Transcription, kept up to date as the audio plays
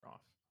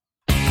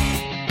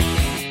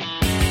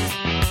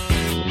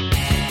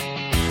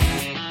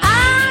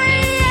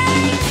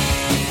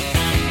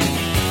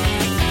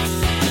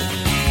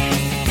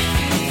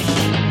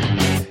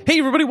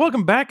everybody,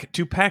 welcome back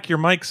to Pack Your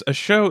Mics, a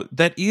show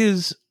that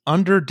is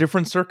under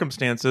different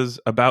circumstances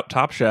about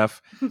Top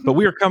Chef, but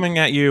we are coming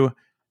at you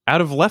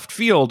out of left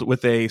field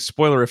with a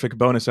spoilerific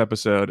bonus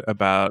episode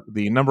about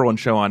the number one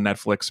show on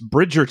Netflix,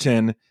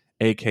 Bridgerton,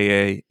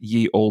 aka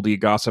Ye Olde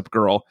Gossip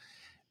Girl.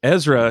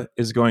 Ezra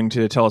is going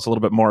to tell us a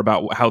little bit more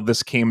about how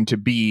this came to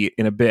be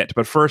in a bit.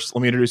 But first,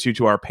 let me introduce you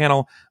to our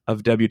panel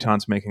of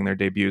debutantes making their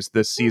debuts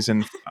this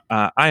season.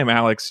 I am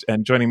Alex,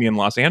 and joining me in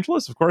Los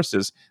Angeles, of course,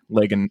 is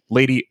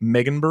Lady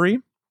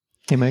Meganbury.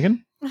 Hey,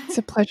 Megan. It's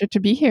a pleasure to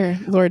be here,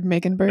 Lord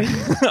Meganbury.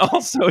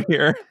 Also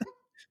here.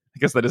 I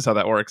guess that is how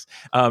that works.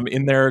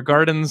 In their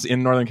gardens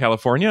in Northern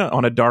California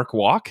on a dark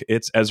walk,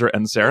 it's Ezra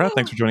and Sarah.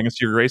 Thanks for joining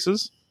us, Your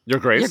Graces. Your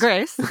Grace. Your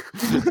Grace.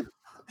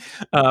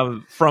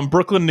 From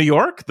Brooklyn, New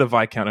York, the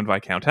Viscount and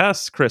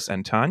Viscountess, Chris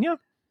and Tanya.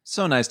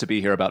 So nice to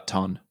be here about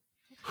Ton.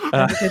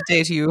 Good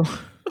day to you.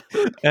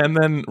 And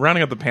then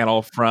rounding up the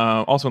panel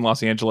from also in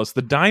Los Angeles,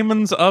 the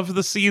diamonds of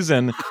the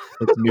season,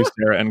 it's new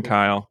Sarah and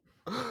Kyle.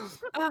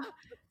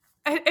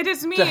 It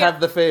is me. To have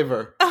the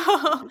favor.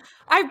 Oh,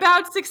 I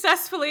bowed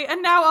successfully,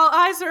 and now all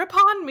eyes are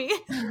upon me.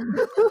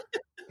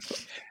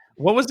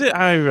 What was it?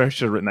 I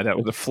should have written that down.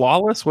 Was it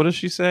flawless? What does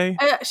she say?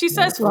 She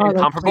says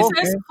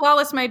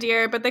flawless, my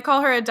dear, but they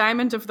call her a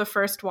diamond of the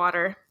first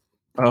water.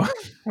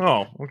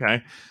 Oh,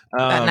 okay.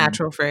 That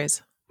natural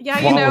phrase. Yeah,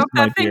 you know,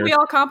 that thing we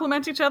all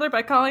compliment each other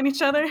by calling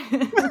each other.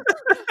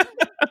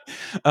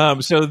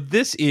 So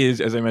this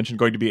is, as I mentioned,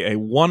 going to be a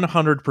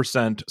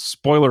 100%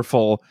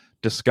 spoilerful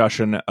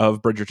discussion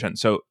of Bridgerton.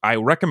 So I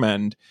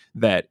recommend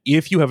that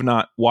if you have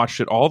not watched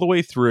it all the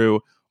way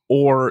through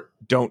or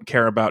don't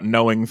care about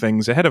knowing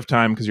things ahead of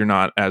time because you're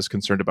not as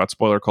concerned about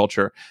spoiler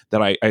culture,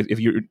 that if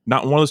you're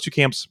not in one of those two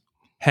camps,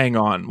 hang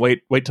on,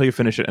 wait till you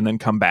finish it and then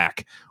come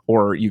back,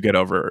 or you get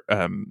over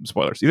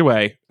spoilers. Either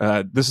way,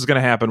 this is going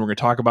to happen. We're going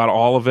to talk about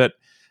all of it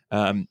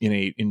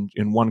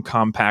in one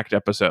compact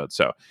episode.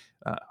 So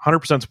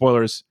 100%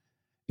 spoilers.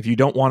 If you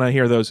don't want to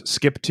hear those,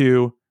 skip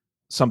to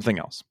something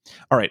else.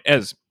 All right,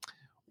 Ez,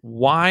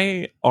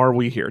 why are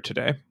we here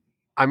today?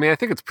 I mean, I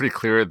think it's pretty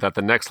clear that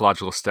the next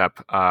logical step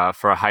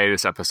for a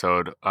hiatus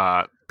episode,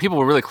 people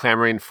were really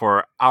clamoring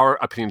for our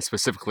opinion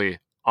specifically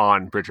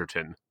on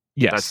Bridgerton.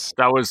 Yes,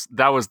 that was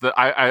the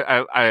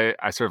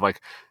I sort of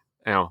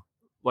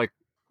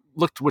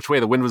looked which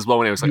way the wind was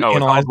blowing. It was like,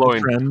 it's all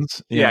blowing.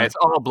 Trends. Yeah, it's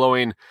all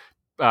blowing.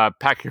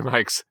 Pack your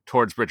mics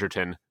towards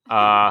Bridgerton.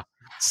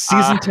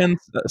 Season 10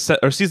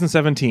 or season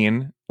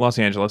 17, Los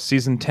Angeles.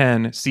 Season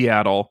 10,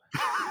 Seattle,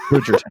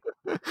 Bridgerton.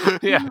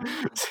 Yeah.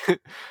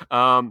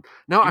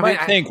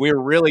 I think we're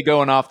really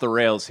going off the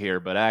rails here,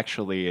 but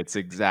actually it's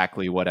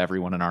exactly what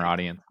everyone in our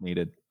audience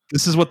needed.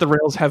 This is what the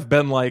rails have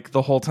been like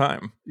the whole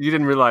time. You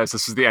didn't realize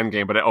this is the end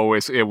game, but it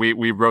always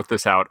we wrote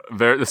this out.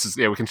 This is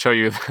we can show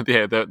you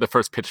the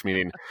first pitch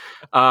meeting.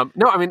 No,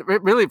 I mean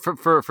really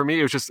for me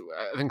it was just,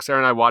 I think Sarah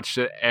and I watched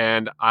it,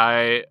 and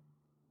I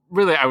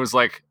was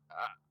like,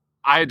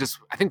 I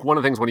think one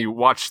of the things when you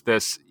watch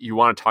this, you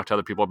want to talk to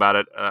other people about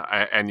it,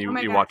 and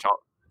you watch all.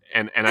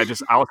 And I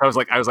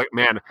was like,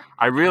 man,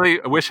 I really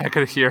wish I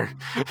could hear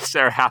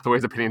Sarah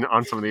Hathaway's opinion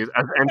on some of these,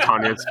 and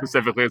Tanya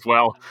specifically as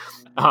well.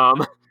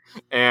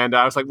 And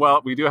I was like,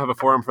 well, we do have a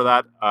forum for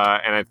that,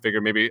 and I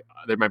figured maybe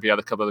there might be a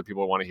couple other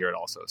people who want to hear it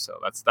also. So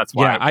that's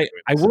why. Yeah,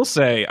 I will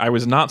say I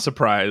was not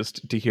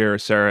surprised to hear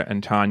Sarah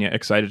and Tanya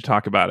excited to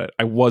talk about it.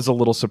 I was a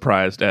little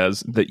surprised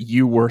as that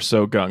you were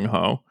so gung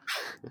ho.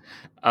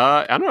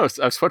 I don't know.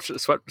 I was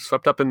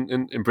swept up in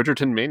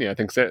Bridgerton mania. I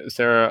think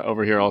Sarah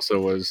over here also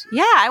was.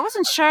 Yeah, I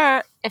wasn't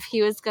sure if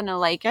he was going to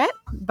like it,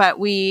 but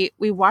we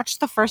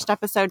watched the first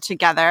episode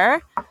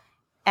together,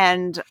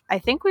 and I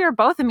think we were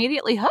both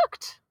immediately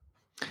hooked.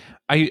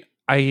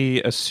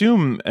 I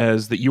assume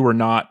as that you were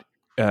not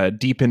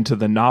deep into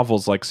the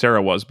novels like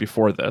Sarah was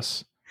before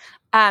this.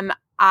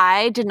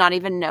 I did not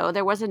even know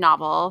there was a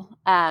novel.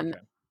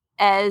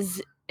 Ez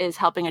is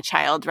helping a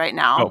child right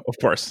now. Oh, of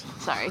course.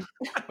 Sorry.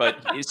 But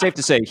it's safe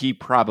to say he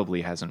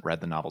probably hasn't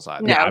read the novels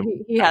either. No,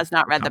 he has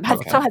not read them.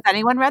 So has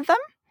anyone read them?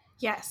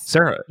 Yes.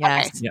 Sarah.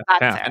 Yes. Okay.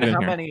 Yeah.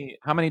 And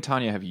how many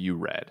Tanya have you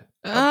read?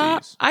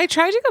 I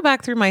tried to go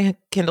back through my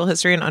Kindle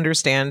history and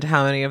understand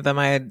how many of them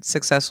I had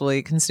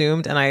successfully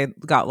consumed, and I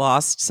got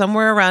lost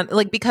somewhere around,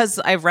 because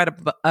I've read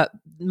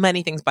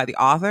many things by the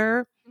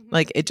author.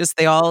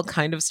 They all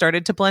kind of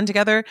started to blend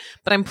together,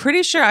 but I'm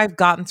pretty sure I've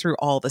gotten through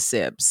all the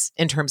Sibs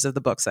in terms of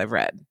the books I've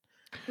read.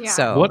 Yeah.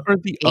 So what are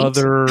the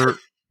 8?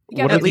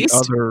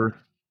 other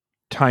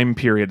time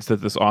periods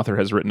that this author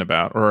has written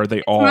about, or are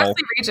they all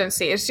mostly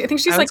Regency? I think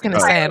she's I was going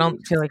to say I don't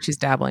don't. feel like she's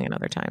dabbling in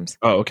other times.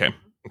 Oh, okay.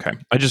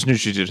 I just knew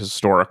she did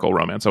historical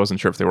romance. I wasn't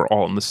sure if they were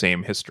all in the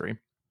same history.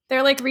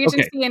 They're like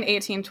Regency and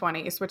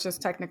 1820s, which is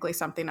technically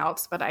something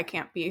else, but I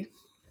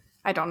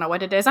don't know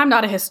what it is. I'm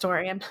not a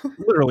historian.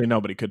 Literally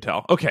nobody could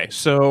tell. Okay,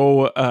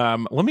 so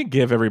let me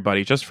give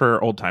everybody, just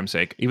for old time's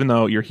sake, even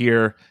though you're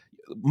here,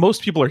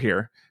 most people are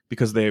here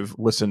because they've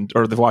listened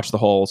or they've watched the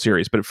whole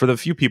series. But for the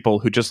few people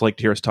who just like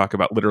to hear us talk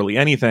about literally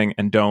anything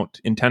and don't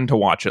intend to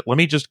watch it, let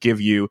me just give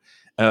you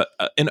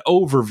an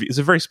overview. It's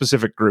a very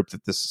specific group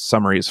that this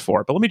summary is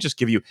for, but let me just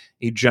give you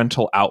a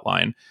gentle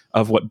outline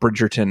of what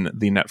Bridgerton,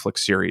 the Netflix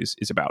series,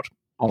 is about.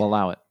 I'll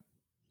allow it.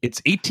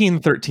 It's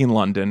 1813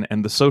 London,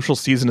 and the social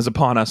season is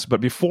upon us,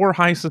 but before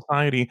high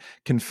society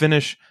can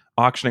finish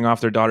auctioning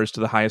off their daughters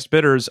to the highest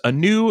bidders, a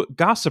new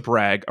gossip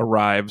rag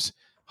arrives,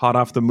 hot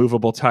off the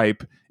movable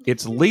type.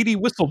 It's Lady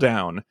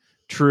Whistledown,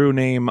 true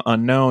name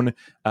unknown,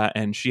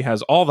 and she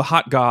has all the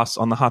hot goss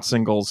on the hot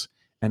singles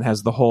and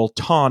has the whole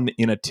ton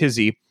in a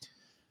tizzy.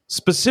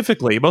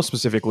 Most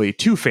specifically,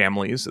 two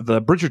families,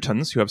 the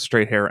Bridgertons, who have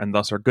straight hair and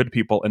thus are good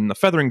people, and the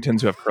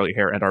Featheringtons, who have curly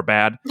hair and are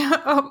bad.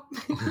 Oh.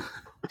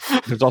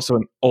 There's also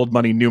an old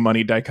money, new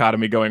money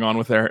dichotomy going on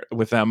with them.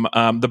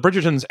 The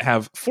Bridgertons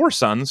have four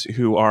sons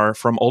who are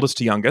from oldest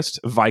to youngest: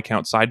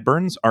 Viscount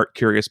Sideburns, Art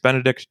Curious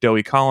Benedict,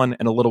 Doey Colin,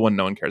 and a little one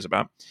no one cares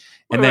about.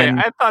 And Wait,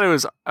 I thought it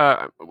was.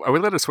 Are we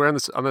allowed to swear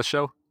on this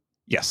show?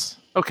 Yes.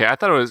 Okay, I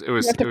thought it was. You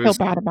have to feel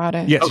bad about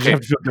it. Yes. Okay. You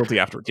have to feel guilty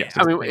afterwards. Yes.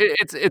 I mean,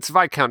 it's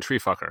Viscount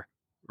Treefucker,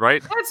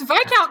 right? That's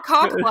Viscount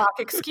Cockblock,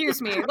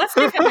 excuse me. Let's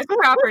give him his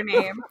proper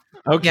name.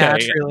 Okay. Yeah,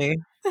 truly.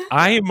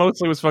 I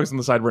mostly was focused on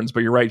the sideburns,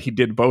 but you're right. He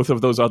did both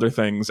of those other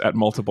things at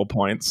multiple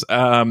points. He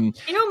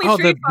only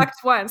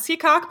tree-fucked once. He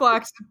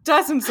cockblocked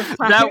dozens of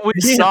times.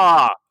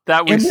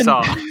 That we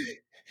saw.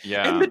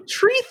 Yeah. And the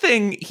tree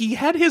thing, he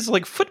had his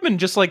footman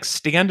just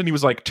stand and he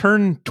was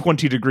turn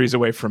 20 degrees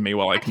away from me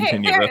while I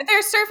continue.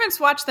 Their servants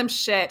watch them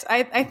shit.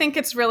 I think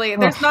it's really,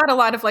 there's not a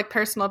lot of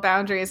personal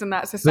boundaries in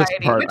that society,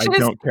 This part which I is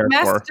don't care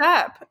messed for.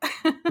 up.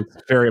 It's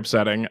very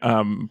upsetting.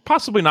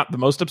 Possibly not the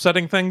most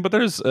upsetting thing, but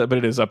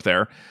it is up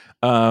there.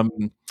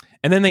 And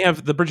then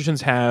the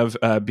Bridgertons have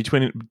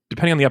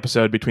depending on the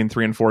episode, between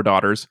 3 and 4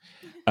 daughters.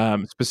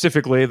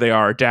 Specifically, they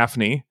are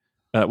Daphne.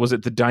 Was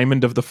it the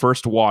Diamond of the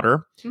First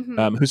Water,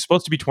 who's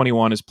supposed to be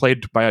 21, is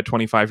played by a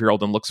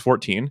 25-year-old and looks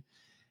 14.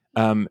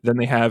 Then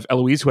they have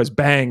Eloise, who has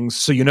bangs,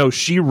 so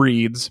she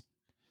reads.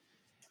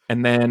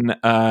 And then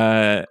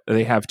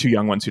they have 2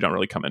 young ones who don't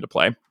really come into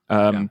play.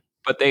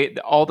 But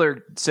all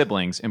their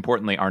siblings,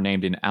 importantly, are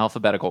named in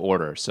alphabetical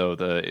order. So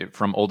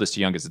from oldest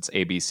to youngest, it's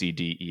A, B, C,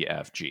 D, E,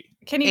 F, G.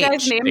 Can you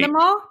guys name them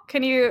all?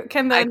 Can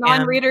the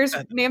non-readers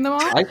name them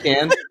all? I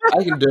can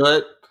do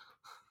it.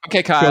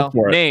 Okay, Kyle,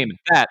 name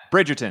that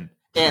Bridgerton.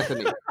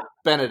 Anthony,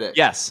 Benedict,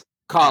 Yes.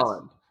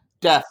 Colin,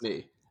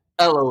 Daphne,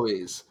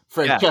 Eloise,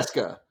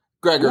 Francesca,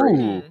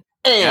 Gregory,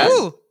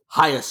 and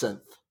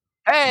Hyacinth.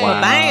 Hey,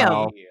 wow.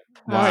 Bam!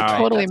 Oh, I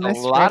totally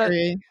missed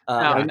Gregory.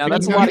 Now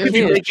that's a lot of You'd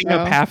be kids. making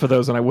up half of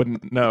those and I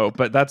wouldn't know,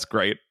 but that's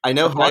great. I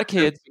know a lot of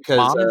kids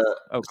because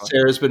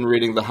Sarah's been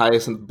reading the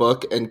Hyacinth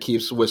book and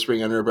keeps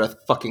whispering under her breath,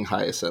 "Fucking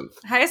Hyacinth."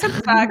 Hyacinth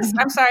sucks.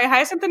 I'm sorry,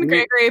 Hyacinth and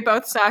Gregory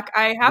both suck.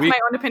 I have my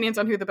own opinions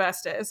on who the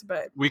best is,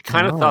 but we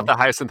kind of thought that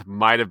Hyacinth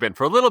might have been,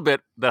 for a little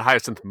bit, that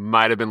Hyacinth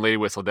might have been Lady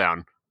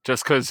Whistledown,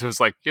 just because it was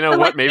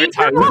what, maybe it's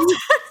Hyacinth.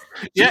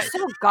 She's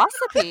so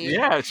gossipy.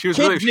 Yeah, she was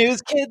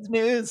Kids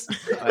news.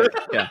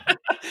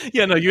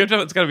 Yeah, no,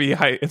 it's got to be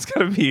It's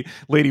got to be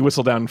Lady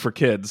Whistledown for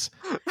kids.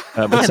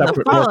 And But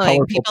the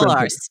following people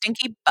are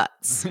stinky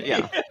butts.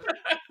 Yeah.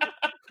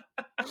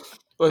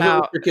 Well,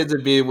 who your kids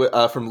would be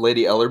from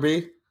Lady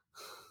Ellerby?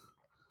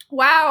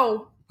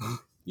 wow. I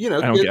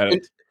don't get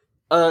it.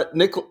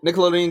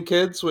 Nickelodeon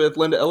Kids with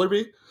Linda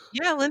Ellerby.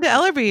 Yeah, Linda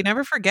Ellerby,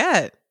 never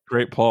forget.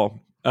 Great, Paul.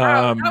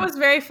 Wow, that was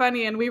very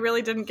funny, and we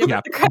really didn't give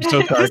it the credit.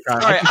 I'm so sorry, Kyle.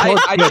 Sorry,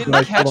 I didn't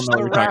catch don't know the what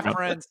you're talking about.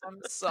 reference. I'm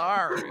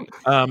sorry.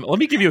 Let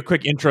me give you a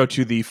quick intro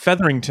to the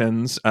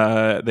Featheringtons.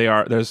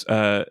 There's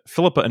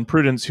Philippa and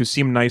Prudence, who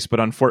seem nice but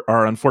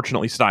are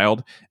unfortunately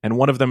styled, and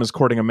one of them is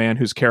courting a man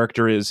whose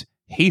character is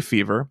hay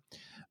fever.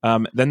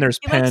 Then there's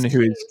Penn, who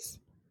is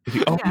he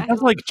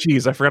does like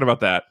cheese. I forgot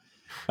about that.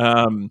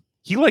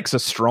 He likes a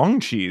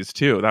strong cheese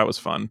too. That was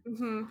fun.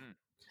 Mm-hmm.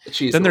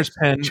 Cheese. Then there's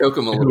Penn. Choke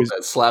him a little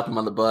bit, slap him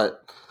on the butt.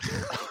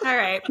 All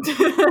right.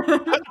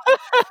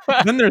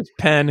 Then there's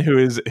Penn, who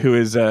is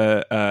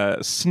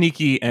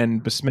sneaky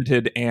and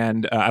besmitted,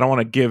 and I don't want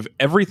to give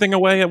everything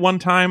away at one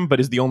time, but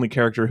is the only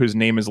character whose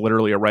name is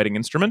literally a writing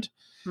instrument.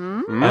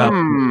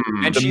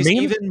 And she's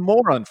even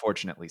more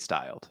unfortunately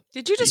styled.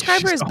 Did you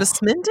describe her as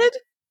besminted?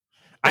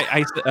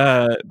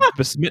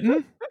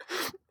 Besmitten?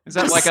 Is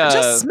that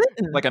just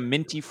smitten. like a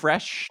minty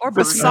fresh Or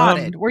version?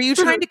 besotted? Were you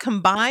trying to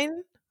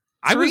combine?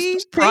 I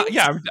was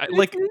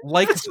like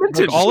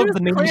all of the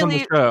names on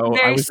the show.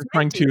 I was just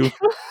trying to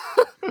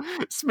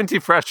minty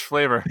fresh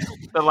flavor.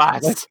 The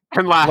last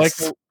and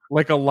last.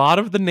 Like a lot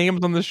of the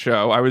names on the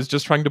show, I was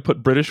just trying to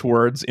put British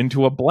words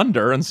into a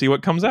blender and see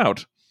what comes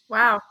out.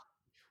 Wow.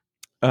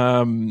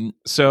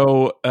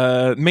 So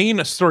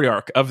main story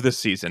arc of this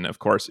season, of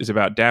course, is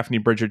about Daphne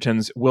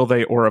Bridgerton's Will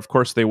They or Of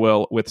Course They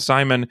Will with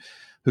Simon,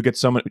 who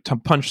gets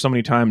punched so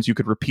many times you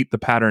could repeat the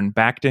pattern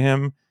back to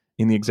him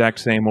in the exact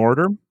same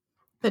order.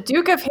 The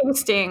Duke of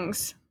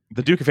Hastings.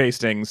 The Duke of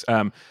Hastings,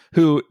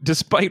 who,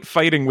 despite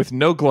fighting with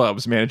no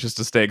gloves, manages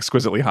to stay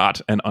exquisitely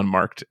hot and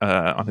unmarked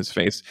on his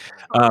face.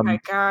 Oh my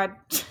God.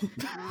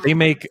 They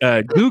make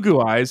goo-goo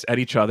eyes at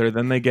each other,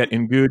 then they get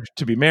engaged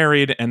to be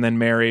married, and then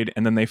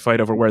they fight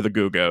over where the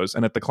goo goes.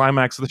 And at the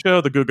climax of the show,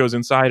 the goo goes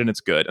inside, and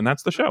it's good. And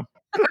that's the show.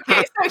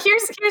 Okay, so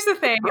here's the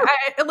thing.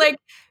 I like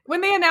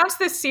when they announced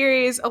this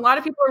series, a lot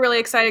of people were really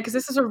excited because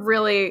this is a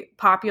really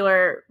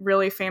popular,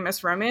 really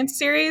famous romance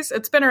series.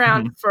 It's been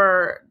around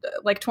for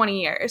like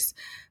 20 years.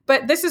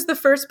 But this is the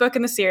first book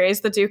in the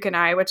series, The Duke and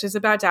I, which is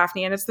about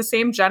Daphne, and it's the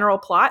same general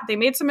plot. They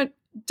made some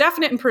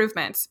definite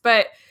improvements,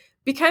 but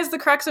because the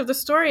crux of the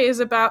story is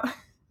about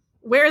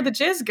where the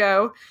jizz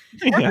go,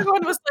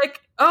 everyone was like,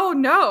 oh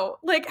no,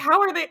 like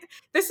how are they,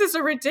 this is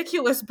a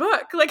ridiculous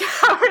book, like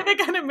how are they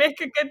going to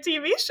make a good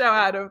TV show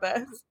out of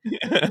this?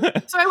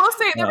 So I will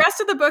say the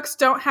rest of the books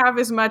don't have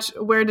as much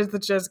where does the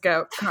jizz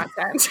go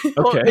content.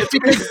 Okay. It's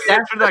because the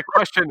answer to that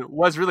question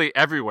was really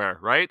everywhere,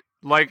 right?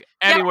 Like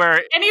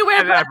anywhere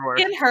but everywhere.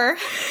 In her.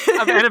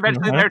 And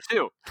eventually there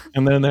too.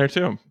 And then there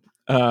too.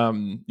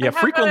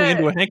 Frequently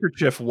into a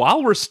handkerchief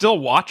while we're still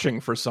watching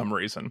for some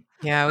reason.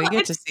 Yeah, we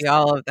get to see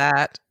all of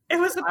that.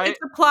 It's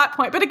a plot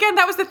point. But again,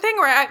 that was the thing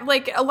where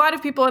like a lot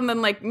of people, and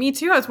then like me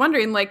too, I was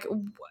wondering like,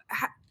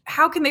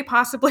 how can they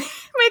possibly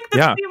make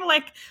this seem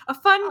like a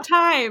fun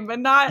time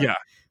and not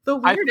the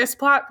weirdest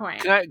plot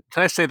point? Can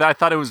I say that I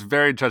thought it was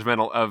very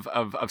judgmental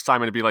of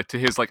Simon to be like to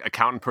his like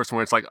accountant person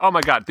where it's like, oh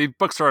my God, these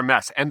books are a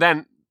mess. And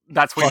then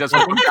that's what he does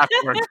with books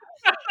afterwards.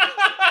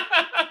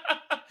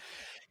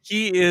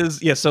 He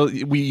is, so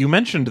you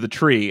mentioned the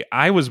tree.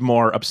 I was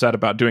more upset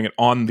about doing it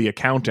on the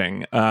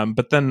accounting.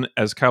 But then,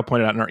 as Kyle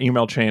pointed out in our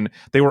email chain,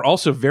 they were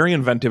also very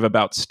inventive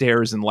about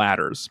stairs and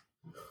ladders.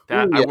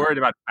 I worried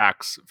about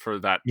backs for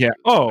that. Yeah.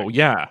 Oh,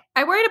 yeah.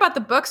 I worried about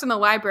the books in the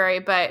library,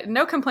 but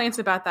no complaints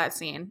about that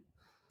scene.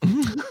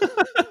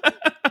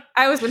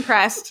 I was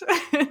impressed.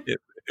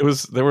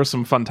 There were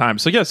some fun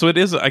times. So it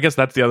is. I guess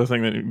that's the other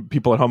thing that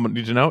people at home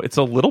need to know. It's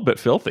a little bit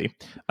filthy,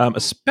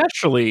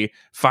 especially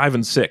 5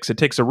 and 6. It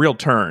takes a real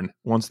turn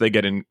once they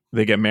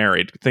get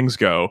married. Things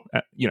go,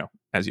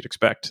 as you'd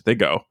expect. They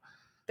go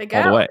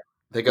all the way.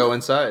 They go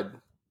inside.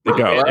 They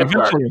go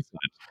eventually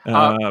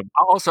inside.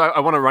 Also,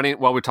 I want to run in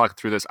while we talk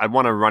through this. I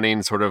want to run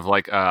in sort of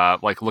like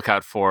look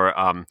out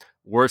for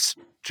worst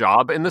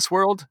job in this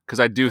world,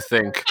 because I do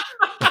think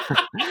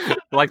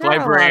like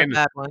librarian.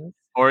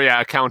 Or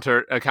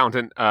accountant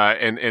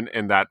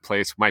in that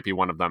place might be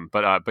one of them.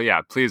 But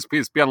yeah, please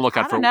be on the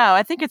lookout for. I don't know.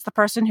 I think it's the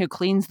person who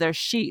cleans their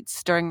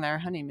sheets during their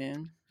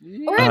honeymoon.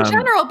 Or in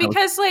general,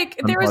 because like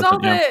there was all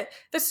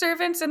the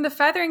servants in the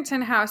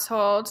Featherington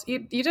household. You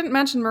didn't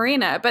mention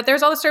Marina, but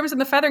there's all the servants in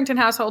the Featherington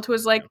household who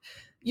was like,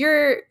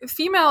 your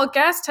female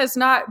guest has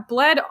not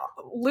bled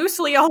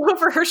loosely all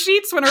over her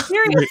sheets when her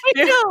period.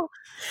 I know.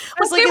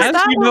 I was like,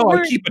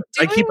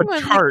 I keep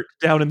a chart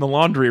down in the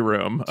laundry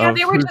room. Yeah,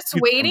 they were just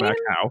waiting.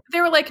 They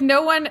were like,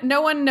 no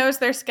one knows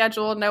their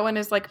schedule. No one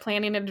is like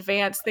planning in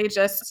advance. They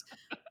just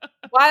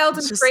wild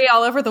and free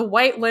all over the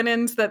white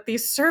linens that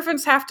these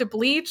servants have to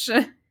bleach.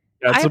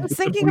 I was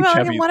thinking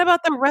about what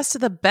about the rest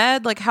of the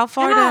bed? Like, how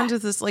far down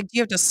does this? Like, do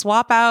you have to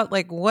swap out?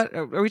 Like, what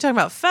are we talking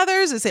about?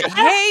 Feathers? Is it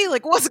hay?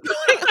 Like, what's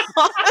going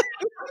on?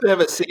 They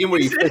have a scene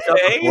where you pick up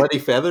the bloody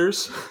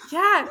feathers.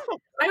 Yeah,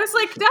 I was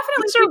like,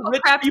 definitely people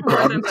prepped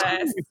more than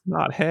this. It's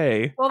not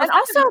hay. Well, and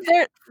also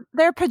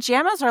their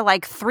pajamas are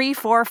like 3,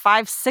 4,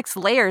 5, 6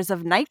 layers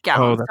of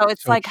nightgowns. So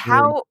it's like,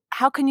 true.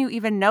 How can you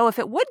even know if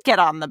it would get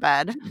on the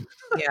bed?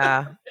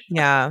 Yeah.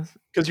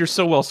 Because you're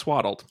so well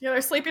swaddled. Yeah,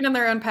 they're sleeping in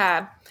their own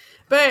pad.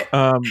 But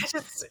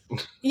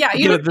you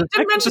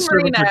didn't mention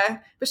Marina,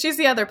 but she's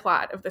the other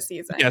plot of the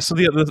season. Yeah, so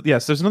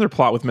there's another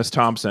plot with Miss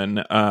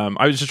Thompson.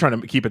 I was just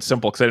trying to keep it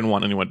simple because I didn't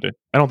want anyone to.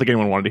 I don't think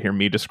anyone wanted to hear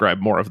me describe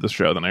more of the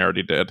show than I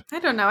already did. I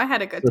don't know. I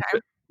had a good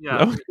time.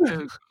 Yeah,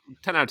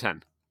 10 out of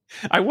 10.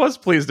 I was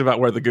pleased about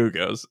where the goo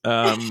goes.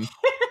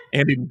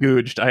 And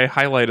engouged. I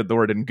highlighted the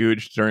word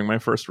engouged during my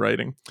first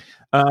writing.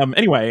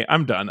 Anyway,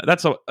 I'm done.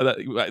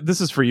 This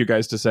is for you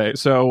guys to say.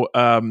 So,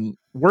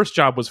 worst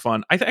job was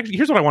fun. Actually,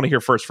 here's what I want to hear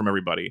first from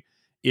everybody.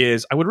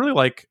 Is I would really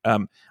like.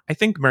 I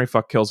think Mary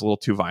Fuck Kill's a little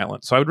too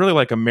violent, so I would really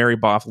like a Mary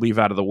Boff leave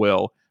out of the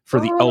will for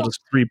the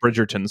eldest 3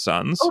 Bridgerton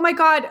sons. Oh my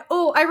God!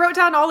 Oh, I wrote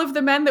down all of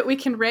the men that we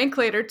can rank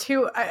later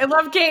too. I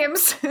love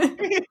games.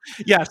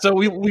 Yeah, so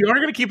we are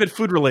going to keep it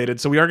food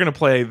related. So we are going to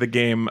play the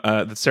game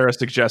that Sarah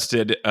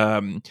suggested.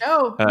 No,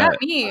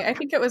 not me. I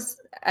think it was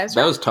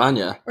Ezra. That was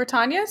Tanya. Or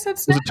Tanya said.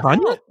 Was it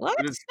Tanya? Oh, what?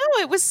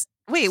 No, it was.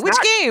 Wait, which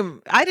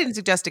game? I didn't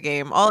suggest a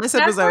game. All I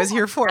said was I was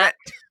here for it.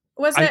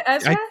 Was it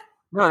Ezra?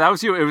 No, that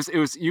was you. It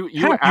was you.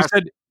 You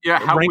said,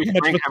 how much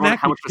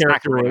the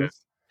character is.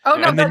 Oh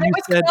no, that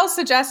was Kyle's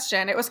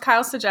suggestion. It was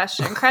Kyle's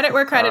suggestion. Credit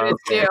where credit is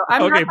due.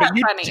 I'm not but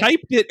you funny.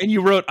 Typed it and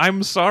you wrote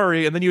 "I'm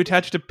sorry," and then you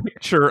attached a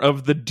picture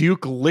of the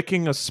Duke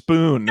licking a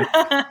spoon.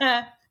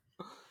 That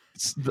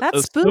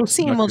spoon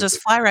scene will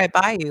just fly right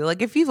by you.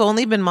 Like, if you've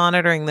only been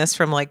monitoring this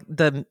from like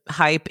the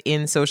hype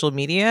in social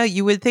media,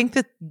 you would think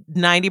that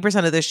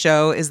 90% of this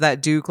show is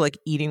that Duke like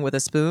eating with a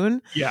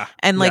spoon. Yeah,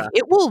 and like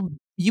it will.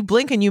 You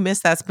blink and you miss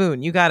that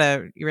spoon. You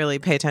gotta really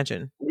pay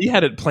attention. We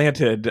had it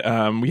planted.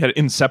 We had it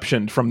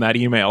inceptioned from that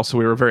email, so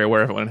we were very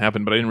aware of it when it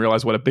happened. But I didn't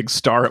realize what a big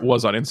star it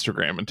was on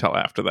Instagram until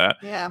after that.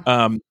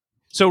 Yeah.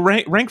 So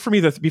rank for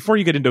me before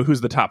you get into who's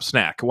the top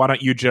snack. Why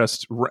don't you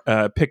just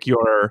pick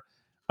your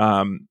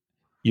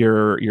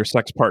your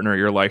sex partner,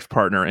 your life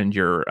partner, and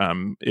your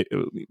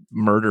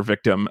murder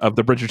victim of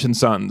the Bridgerton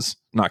sons,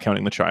 not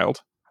counting the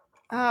child?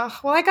 Well,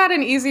 I got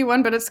an easy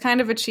one, but it's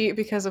kind of a cheat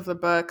because of the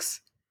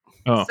books.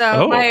 Oh.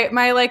 So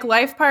my like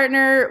life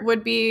partner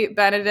would be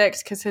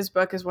Benedict because his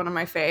book is one of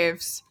my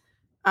faves.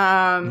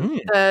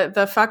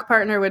 The fuck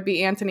partner would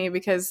be Anthony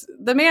because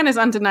the man is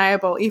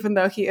undeniable, even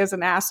though he is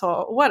an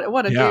asshole.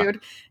 What a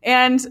dude!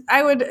 And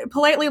I would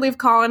politely leave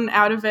Colin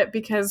out of it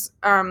because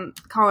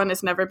Colin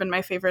has never been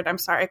my favorite. I'm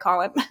sorry,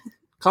 Colin.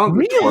 Colin,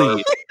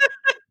 really?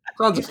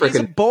 Colin's a freaking He's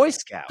a Boy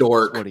Scout.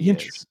 dork. What he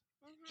is.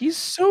 He's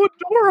so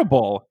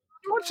adorable.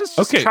 Just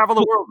travel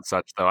the world and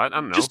such, though. I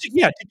don't know. Just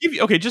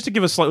to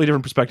give a slightly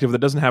different perspective that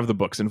doesn't have the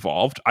books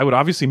involved, I would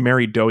obviously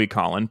marry Doughy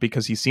Colin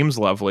because he seems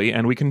lovely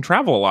and we can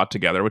travel a lot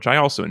together, which I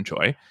also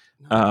enjoy.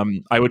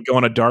 I would go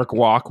on a dark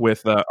walk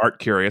with Art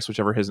Curious,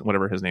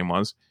 whatever his name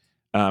was,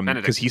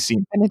 because he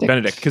seemed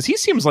Benedict, because he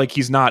seems like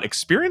he's not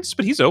experienced,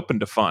 but he's open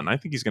to fun. I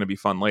think he's going to be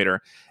fun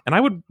later, and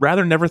I would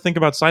rather never think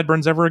about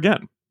sideburns ever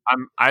again.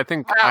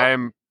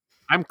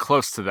 I'm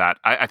close to that.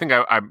 I think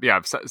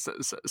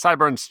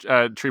Sideburns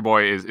Tree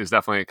Boy is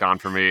definitely gone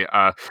for me.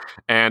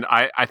 And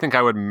I think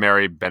I would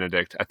marry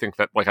Benedict. I think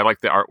that like I like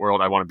the art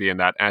world. I want to be in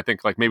that. And I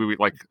think like maybe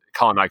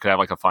Colin and I could have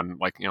like a fun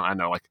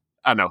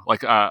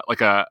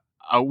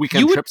a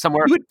weekend trip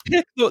somewhere. You would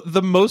pick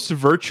the most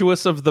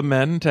virtuous of the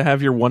men to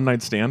have your one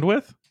night stand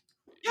with?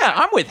 Yeah,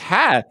 I'm with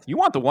Hath. You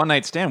want the one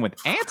night stand with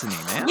Anthony,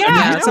 man.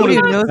 Yeah, somebody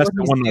who knows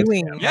what he's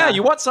doing. Yeah,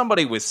 you want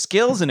somebody with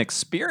skills and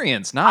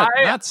experience, not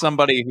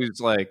somebody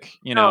who's like,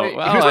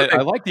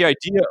 I like the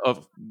idea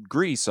of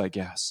Greece, I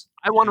guess.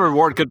 I want to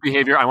reward good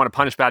behavior. I want to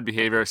punish bad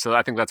behavior. So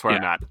I think that's where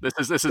I'm at. This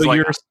is so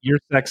like your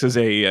sex is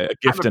a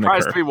gift and a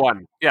prize curse. to be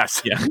won.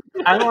 Yes. Yeah.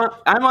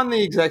 I'm on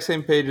the exact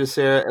same page as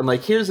Sarah, and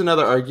like here's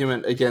another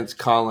argument against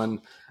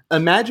Colin.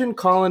 Imagine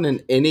Colin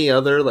in any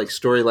other like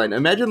storyline.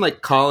 Imagine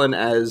like Colin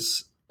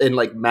as in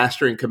like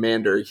Master and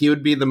Commander. He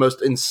would be the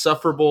most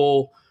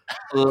insufferable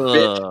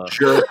bitch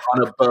jerk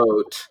on a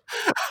boat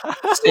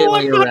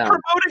sailing I'm not around.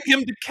 promoting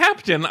him to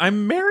captain.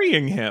 I'm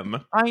marrying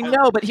him. I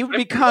know, but he would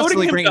be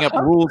constantly bringing up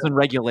rules and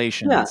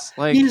regulations. Yeah,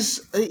 like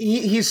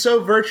he's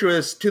so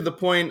virtuous to the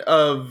point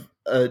of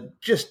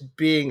just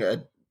being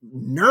a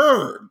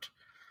nerd.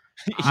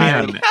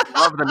 I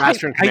love the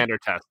Master and Commander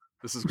test.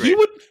 This is great.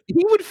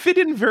 He would fit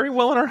in very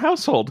well in our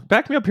household.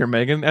 Back me up here,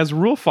 Megan. As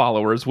rule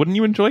followers, wouldn't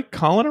you enjoy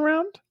Colin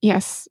around?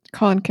 Yes,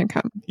 Colin can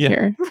come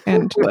here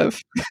and live.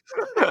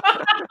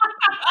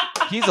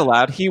 He's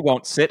allowed. He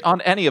won't sit on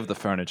any of the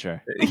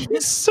furniture.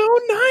 He's so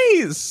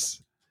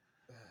nice.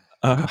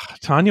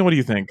 Tanya, what do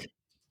you think?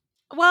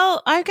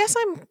 Well, I guess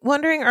I'm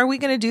wondering: are we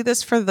going to do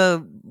this for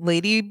the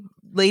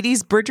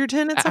ladies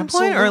Bridgerton at some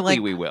point, or like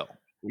we will?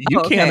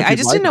 You can. I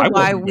just didn't know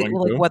why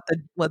what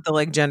the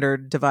like gender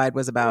divide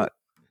was about.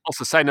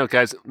 Also, side note,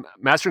 guys,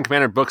 Master and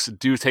Commander books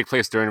do take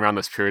place during around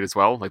this period as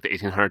well, like the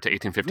 1800 to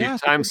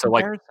 1850 time. So,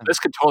 like, this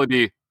could totally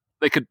be.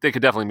 They could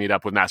definitely meet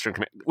up with Master and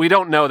Commander. We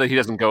don't know that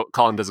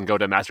Colin doesn't go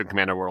to Master and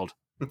Commander world.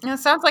 It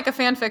sounds like a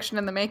fan fiction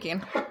in the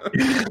making.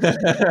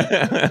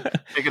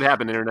 It could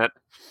happen, internet,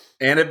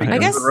 and it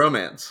becomes a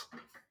romance.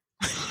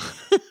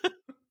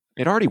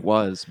 It already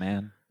was,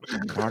 man.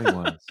 It already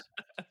was.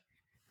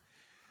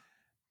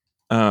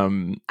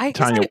 I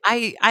guess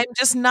I'm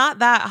just not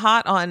that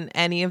hot on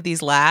any of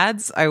these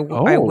lads. I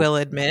will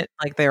admit,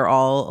 like they're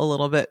all a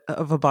little bit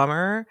of a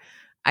bummer.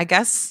 I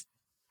guess.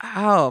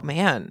 Oh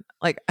man,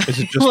 like is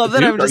it just I love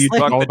that I'm just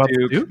like all about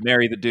the Duke,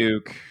 marry the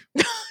Duke.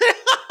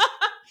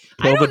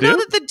 I don't know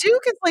that the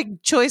Duke is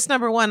like choice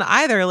number one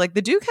either. Like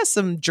the Duke has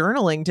some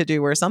journaling to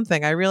do or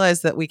something. I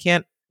realize that we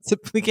can't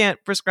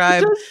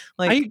prescribe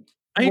like.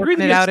 I agree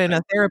it out in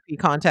a therapy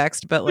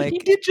context, but like he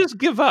did just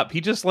give up. He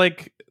just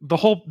like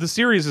the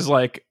series is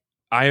like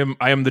I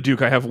am the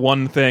Duke. I have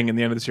one thing, and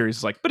the end of the series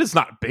is like, but it's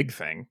not a big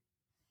thing.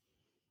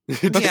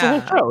 That's the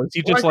whole show.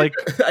 He just I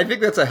think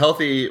that's a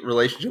healthy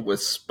relationship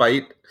with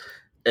spite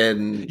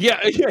and yeah.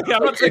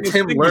 I'm not saying it's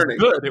him learning.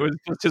 Good. It was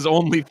just his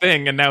only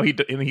thing, and now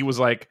he was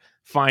like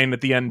fine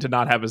at the end to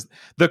not have his.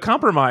 The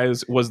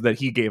compromise was that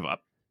he gave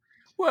up.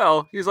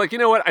 Well, he's like, you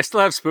know what? I still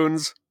have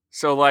spoons,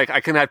 so like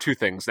I can have two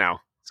things now.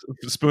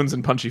 Spoons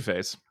and punchy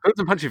face. Spoons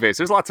and punchy face.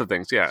 There's lots of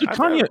things. Yeah. So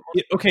Tanya,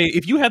 okay,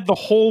 if you had the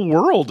whole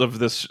world of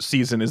this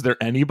season, is there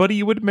anybody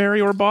you would marry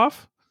or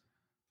boff?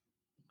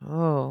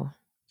 Oh,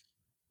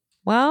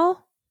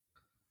 well,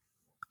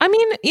 I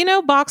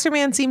mean, Boxer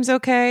Man seems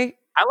okay.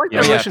 I like the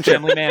relationship.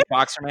 Family Man,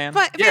 Boxer Man.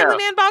 Family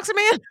Man, Boxer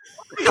Man.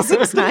 He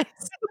seems nice.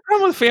 The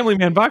problem with Family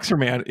Man, Boxer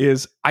Man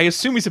is I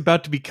assume he's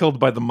about to be killed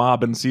by the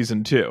mob in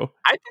season 2.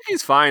 I think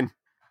he's fine.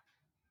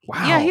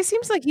 Wow. Yeah, he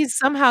seems like he's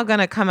somehow going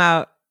to come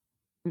out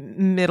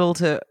middle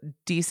to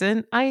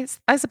decent. I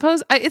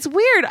suppose it's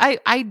weird.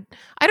 I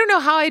don't know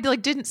how I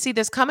didn't see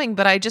this coming,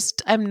 but I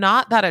just am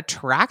not that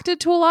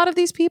attracted to a lot of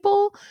these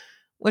people,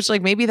 which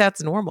like maybe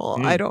that's normal.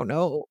 I don't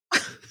know.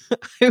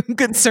 I'm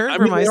concerned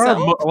for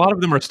myself. A lot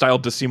of them are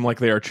styled to seem like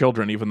they are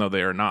children, even though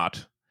they are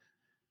not.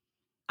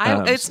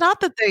 It's not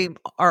that they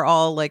are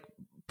all like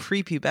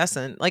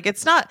prepubescent. Like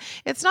it's not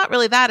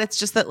really that. It's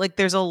just that like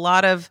there's a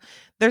lot of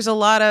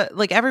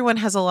like everyone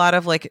has a lot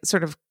of like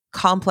sort of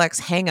complex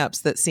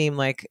hangups that seem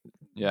like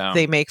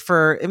it makes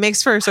for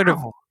sort of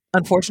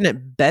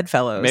unfortunate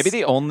bedfellows. Maybe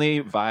the only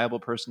viable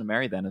person to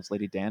marry then is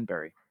Lady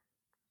Danbury.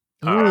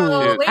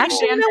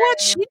 Actually, you know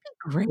what? She'd be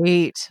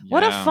great. Yeah.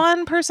 What a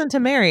fun person to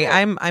marry.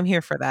 I'm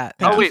here for that.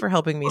 Thank you for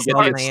helping me sell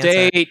my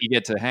answer. You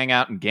get to hang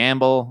out and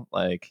gamble.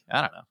 Like,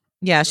 I don't know.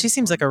 Yeah, she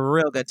seems like a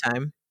real good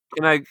time.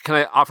 Can I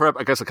offer up,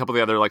 I guess, a couple of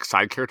the other like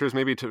side characters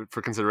maybe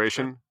for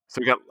consideration? So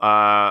we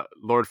got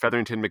Lord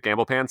Featherington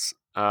McGamblepants,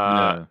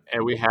 and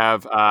we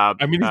have. I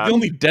mean, he's the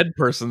only dead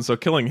person, so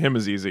killing him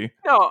is easy.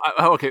 No,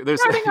 okay. There's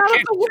running out of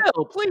the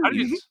will, please. How do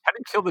you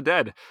kill the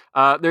dead?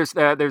 There's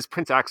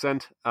Prince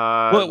Accent.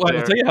 Well,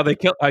 I'll tell you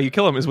how you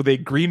kill him is with a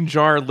green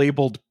jar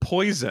labeled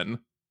poison.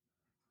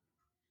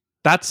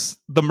 That's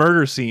the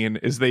murder scene.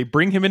 Is they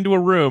bring him into a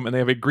room and they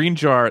have a green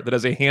jar that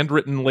has a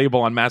handwritten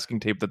label on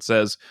masking tape that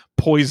says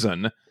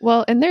poison.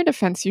 Well, in their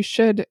defense, you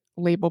should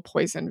label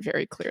poison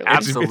very clearly.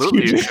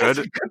 Absolutely, you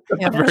should.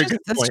 Yeah, that's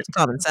just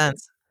common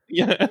sense.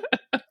 Yeah,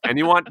 and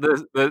you want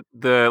the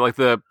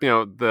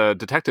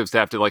detectives to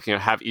have to like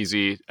have an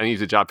easy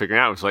job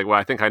figuring out. It's like, well,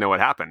 I think I know what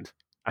happened.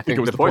 I think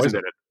it was the poison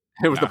did it.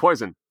 It was the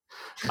poison.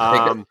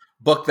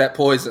 Book that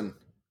poison.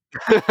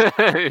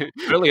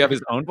 Really, of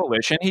his own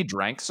volition, he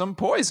drank some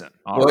poison.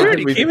 Boy,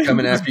 we've been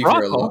coming after you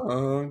for a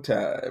long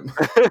time.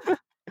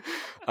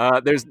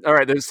 There's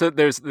I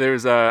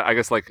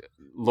guess like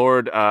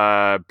Lord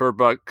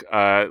Burbuck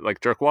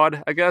like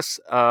Jerkwad, I guess.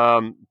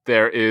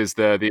 There is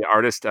the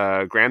artist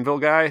Granville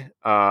guy.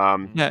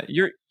 Yeah,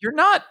 you're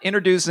not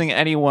introducing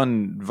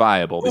anyone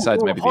viable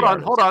besides maybe hold the on,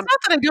 artist. Hold on. It's not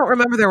that I don't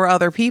remember there were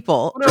other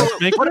people. No,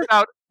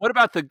 what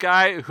about the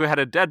guy who had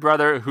a dead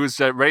brother who's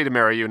ready to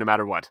marry you no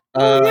matter what?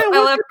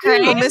 Philip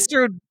Crane.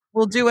 Mr.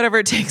 will do whatever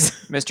it takes.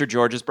 Mr.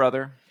 George's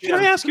brother. Can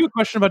I ask you a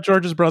question about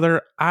George's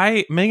brother?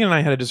 Megan and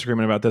I had a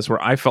disagreement about this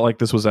where I felt like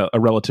this was a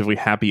relatively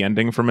happy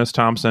ending for Miss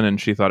Thompson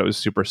and she thought it was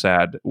super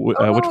sad. Which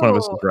one of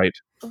us is right?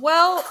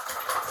 Well,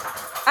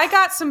 I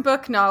got some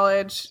book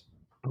knowledge.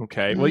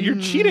 Okay. Well, you're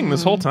cheating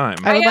this whole time.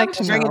 I would like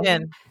to bring know. it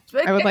in.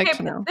 I would like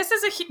to know. This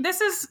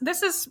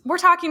is we're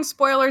talking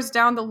spoilers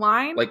down the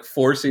line. Like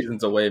 4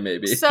 seasons away,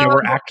 maybe. So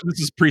this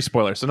is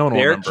pre-spoiler, so no one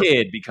will remember.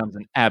 Their kid becomes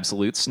an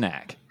absolute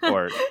snack.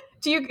 Or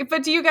do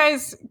you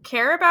guys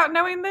care about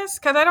knowing this?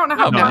 Because I don't know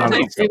how.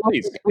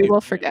 We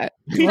will forget.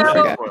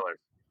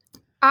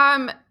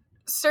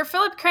 Sir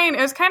Philip Crane.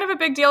 It was kind of a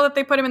big deal that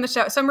they put him in the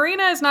show. So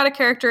Marina is not a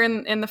character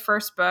in the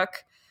first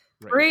book.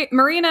 Right.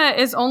 Marina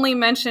is only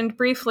mentioned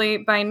briefly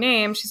by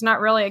name. She's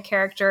not really a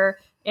character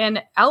in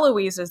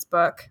Eloise's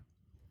book.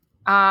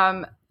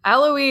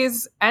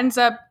 Eloise ends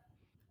up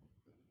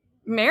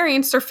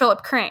marrying Sir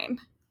Philip Crane.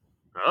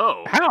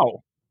 Oh,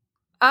 how?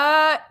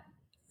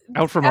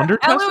 Out from under.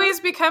 Eloise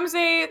becomes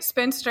a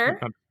spinster.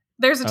 Okay.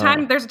 There's a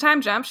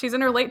time jump. She's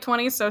in her late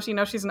 20s, so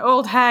she's an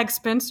old hag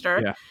spinster.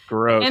 Yeah,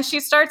 gross. And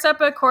she starts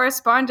up a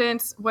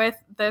correspondence with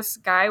this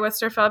guy, with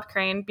Sir Philip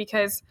Crane,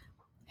 because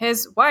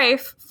his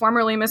wife,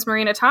 formerly Miss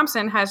Marina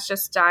Thompson, has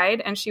just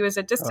died, and she was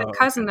a distant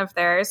cousin of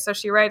theirs. So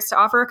she writes to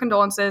offer her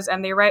condolences,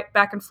 and they write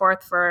back and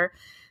forth for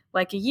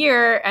like a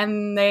year,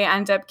 and they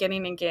end up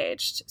getting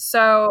engaged.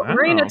 So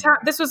Marina,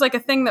 this was like a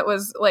thing that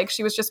was like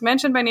she was just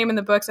mentioned by name in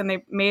the books, and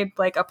they made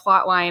like a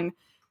plot line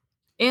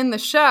in the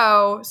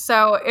show.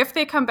 So if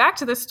they come back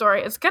to this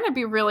story, it's going to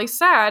be really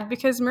sad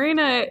because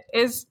Marina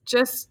is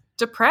just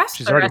depressed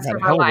She's the already rest had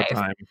of a her hell of a life.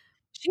 time.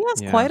 She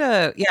has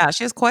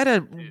quite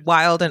a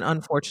wild and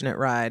unfortunate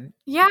ride.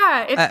 Yeah,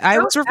 I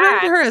was referring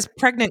to her as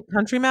pregnant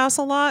country mouse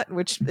a lot,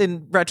 which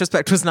in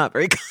retrospect was not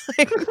very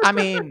kind. I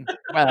mean,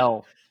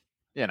 well,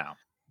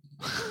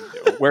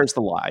 where's the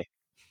lie?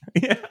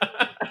 Yeah,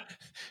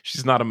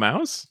 she's not a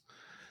mouse.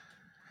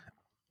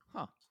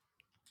 Huh?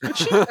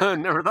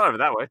 Never thought of it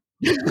that way.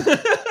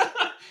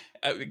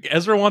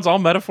 Ezra wants all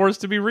metaphors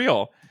to be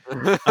real.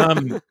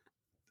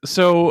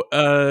 So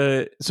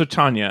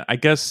Tanya, I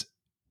guess.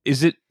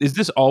 Is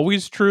this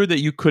always true that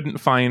you couldn't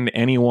find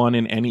anyone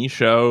in any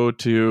show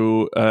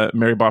to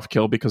marry, boff,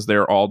 kill because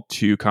they're all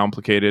too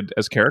complicated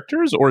as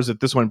characters, or is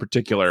it this one in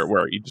particular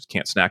where you just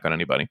can't snack on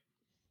anybody?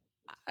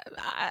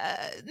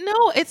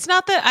 No, it's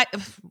not that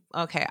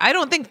I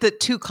don't think that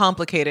too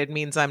complicated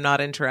means I'm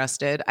not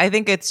interested. I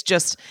think it's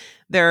just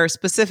there are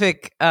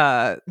specific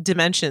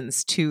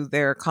dimensions to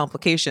their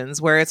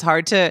complications where it's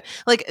hard to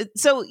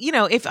so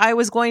if I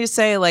was going to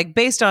say like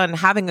based on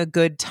having a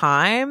good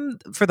time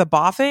for the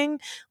boffing,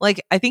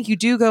 like I think you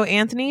do go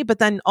Anthony, but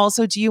then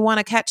also do you want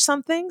to catch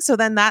something? So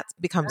then that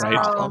becomes a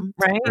problem,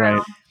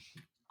 right?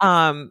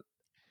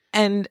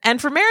 And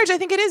for marriage, I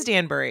think it is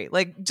Danbury.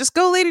 Like, just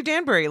go Lady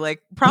Danbury.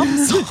 Like, problem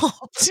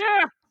solved.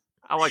 Yeah,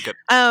 I like it.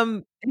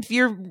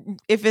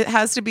 If it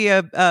has to be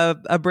a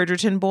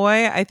Bridgerton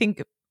boy, I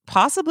think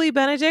possibly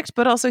Benedict,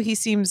 but also he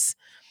seems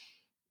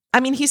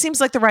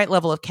like the right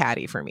level of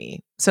catty for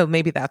me. So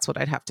maybe that's what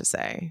I'd have to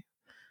say.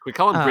 Can we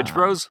call him Bridge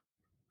Bros?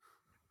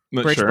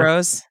 Bridge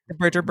Bros, the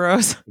Bridger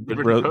Bros.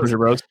 Bridger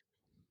Bros.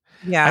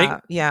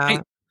 Yeah,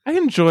 yeah. I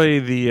enjoy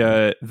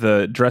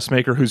the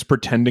dressmaker who's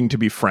pretending to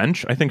be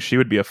French. I think she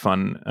would be a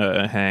fun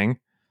hang.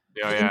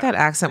 I think that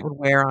accent would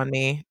wear on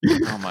me.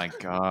 Oh my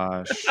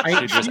gosh.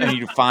 And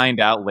you find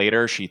out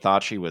later she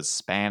thought she was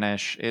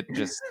Spanish. It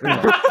just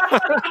bad.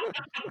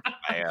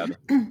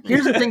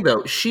 Here's the thing,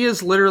 though. She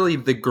is literally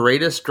the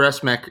greatest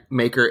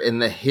dressmaker in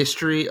the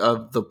history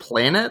of the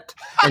planet,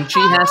 and she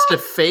has to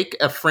fake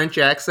a French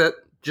accent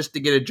just to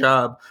get a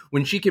job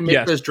when she can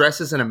make those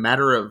dresses in a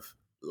matter of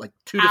like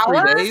 2 to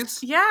 3 days.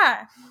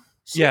 Yeah.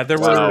 There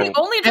was She's the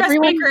only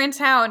dressmaker in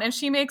town, and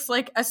she makes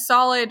like a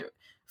solid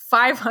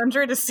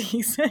 500 a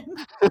season.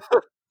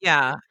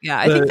 Yeah.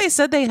 I think they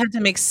said they had to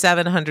make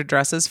 700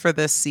 dresses for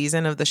this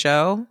season of the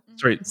show.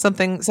 Sorry,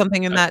 something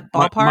in that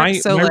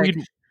ballpark.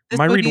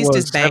 My read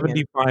was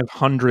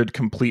 7,500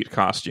 complete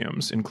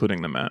costumes,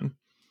 including the men.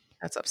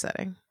 That's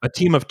upsetting. A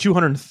team of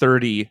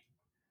 230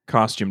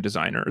 costume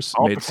designers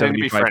all made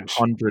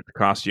 7,500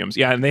 costumes.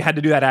 Yeah, and they had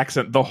to do that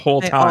accent the whole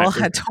time. They all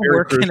had to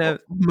work in a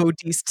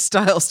modiste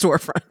style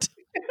storefront.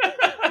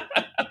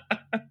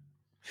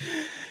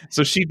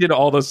 So she did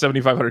all those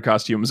 7,500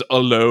 costumes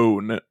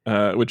alone,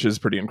 which is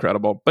pretty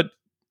incredible. But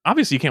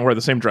obviously, you can't wear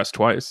the same dress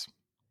twice.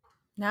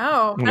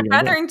 No, the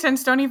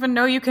Featheringtons don't even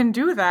know you can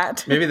do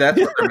that. Maybe that's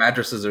what their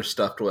mattresses are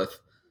stuffed with.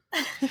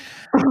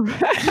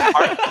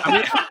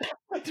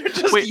 They're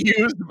just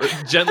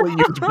gently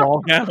used ball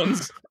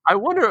gowns. I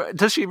wonder,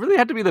 does she really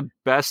have to be the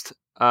best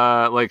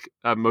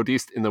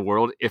modiste in the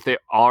world if they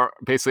are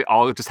basically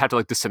all just have to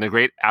like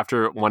disintegrate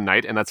after one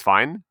night and that's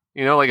fine?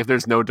 You know, like if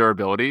there's no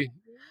durability,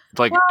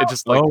 like it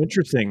just like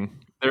interesting.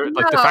 They're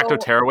like de facto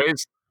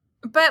tearaways.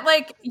 But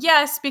like,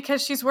 yes,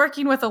 because she's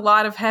working with a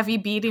lot of heavy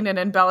beading and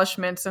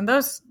embellishments, and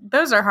those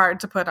are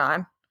hard to put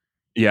on.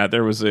 Yeah,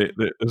 there was a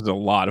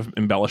lot of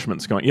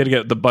embellishments going. You had to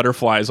get the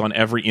butterflies on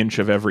every inch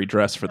of every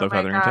dress for the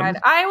Featheringtons.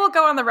 I will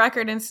go on the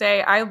record and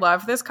say I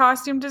love this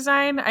costume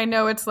design. I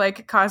know it's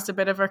like caused a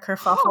bit of a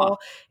kerfuffle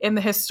in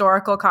the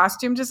historical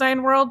costume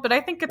design world, but I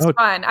think it's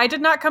fun. I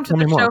did not come to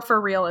the show for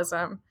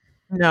realism.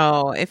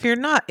 No, if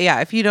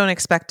you don't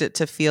expect it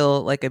to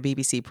feel like a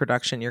BBC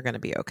production, you're going to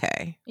be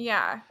okay.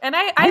 Yeah. And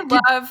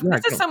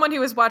this is someone who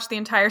has watched the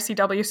entire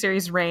CW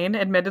series Reign,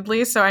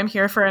 admittedly, so I'm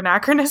here for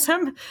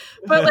anachronism.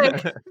 But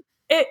like,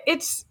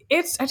 it's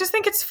I just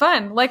think it's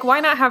fun. Like, why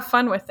not have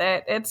fun with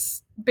it?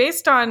 It's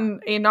based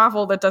on a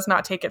novel that does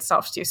not take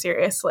itself too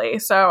seriously.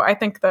 So I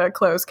think the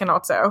clothes can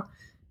also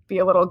be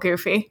a little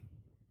goofy.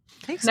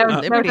 Take some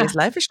liberties.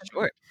 Life is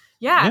short.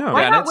 Yeah.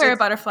 Why not wear a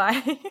butterfly?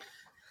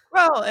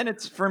 Well, and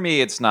for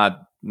me, it's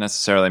not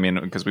necessarily, I mean,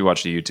 because we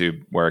watched a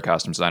YouTube where a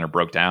costume designer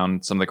broke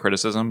down some of the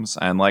criticisms.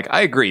 And like,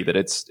 I agree that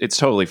it's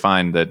totally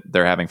fine that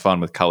they're having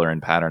fun with color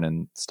and pattern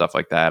and stuff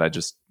like that. I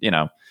just,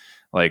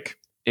 like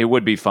it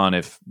would be fun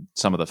if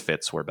some of the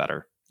fits were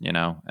better,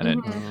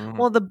 and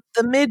well, the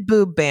mid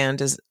boob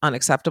band is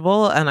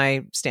unacceptable. And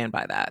I stand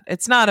by that.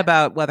 It's not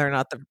about whether or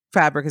not the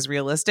fabric is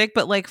realistic,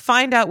 but like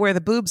find out where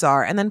the boobs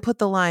are and then put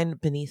the line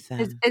beneath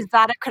them. Is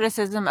that a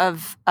criticism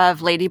of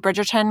Lady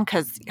Bridgerton?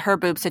 Because her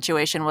boob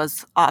situation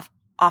was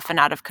often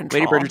out of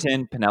control. Lady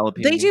Bridgerton, Penelope.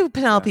 They do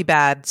Penelope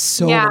bad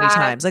so many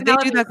times. Like they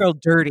do that girl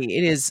dirty.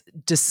 It is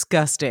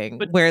disgusting.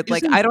 But where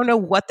like I don't know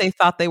what they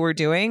thought they were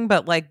doing,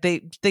 but like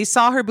they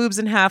saw her boobs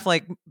in half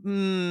like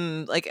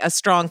a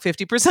strong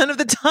 50% of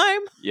the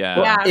time. Yeah.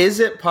 Well, is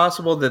it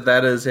possible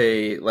that is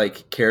a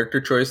like character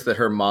choice that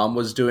her mom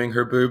was doing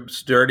her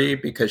boobs dirty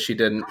because she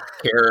didn't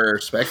care or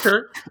respect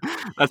her?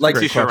 That's like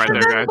t-shirt right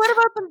there, guys. What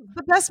about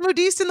the best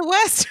modiste in the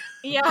West?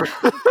 Yeah.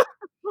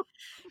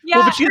 Yeah,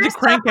 well, but she had to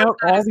crank out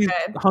all these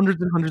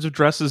hundreds and hundreds of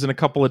dresses in a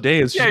couple of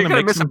days. Yeah, you're going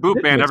to miss a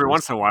boob band every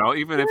once in a while,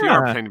 even if you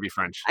are pretending to be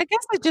French. I guess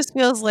it just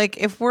feels like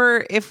if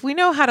we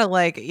know how to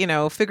like,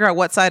 figure out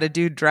what side a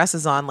dude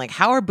dresses on, like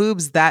how are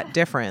boobs that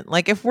different?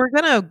 Like if we're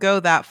going to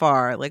go that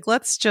far, like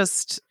let's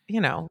just,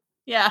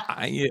 Yeah.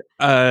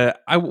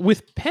 I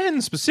with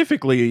Penn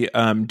specifically,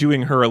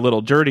 doing her a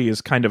little dirty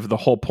is kind of the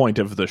whole point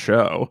of the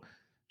show.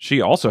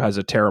 She also has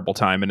a terrible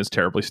time and is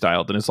terribly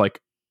styled and is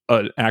like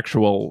an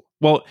actual.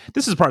 Well,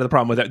 this is part of the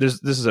problem with that.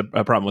 This is a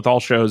problem with all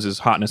shows is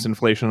hotness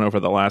inflation over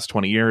the last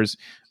 20 years.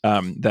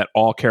 That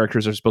all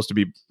characters are supposed to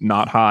be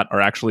not hot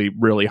are actually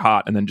really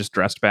hot and then just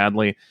dressed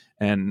badly.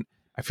 And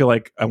I feel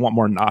like I want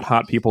more not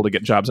hot people to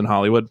get jobs in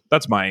Hollywood.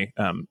 That's my.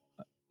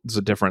 This is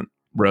a different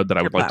road that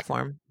I would like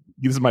to.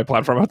 This is my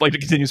platform I would like to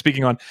continue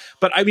speaking on.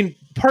 But I mean,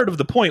 part of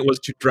the point was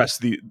to dress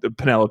the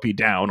Penelope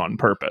down on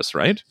purpose,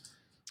 right?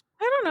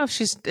 I don't know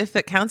if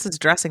it counts as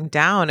dressing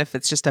down, if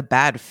it's just a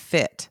bad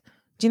fit.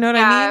 Do you know what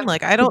I mean?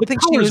 Like, I don't think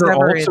she was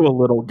ever also a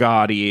little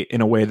gaudy in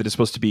a way that is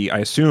supposed to be, I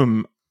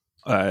assume,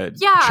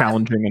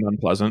 challenging and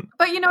unpleasant.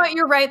 But you know what?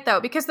 You're right,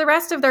 though, because the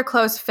rest of their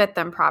clothes fit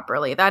them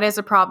properly. That is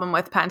a problem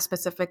with Penn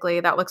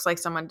specifically. That looks like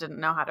someone didn't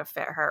know how to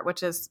fit her,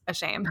 which is a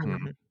shame.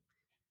 Mm-hmm.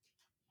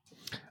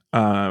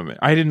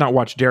 I did not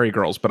watch Dairy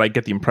Girls, but I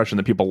get the impression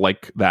that people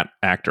like that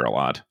actor a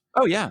lot.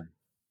 Oh, yeah.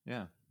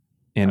 Yeah.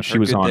 And she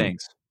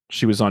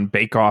was on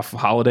Bake Off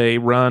Holiday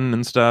Run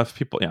and stuff.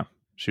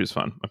 She was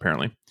fun,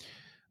 apparently.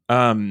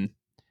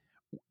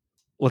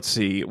 Let's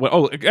see.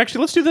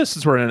 Actually, let's do this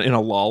since we're in a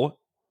lull.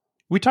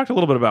 we talked a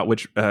little bit about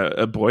which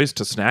boys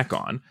to snack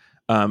on.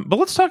 But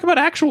let's talk about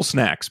actual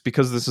snacks,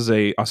 because this is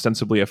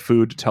ostensibly a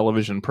food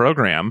television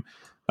program.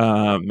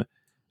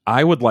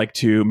 I would like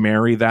to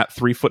marry that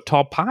 3-foot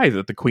tall pie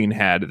that the queen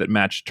had that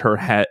matched her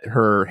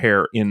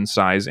hair in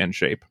size and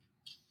shape.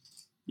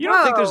 You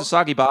don't think there's a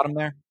soggy bottom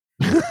there?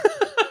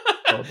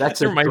 Oh,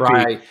 that's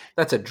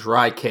a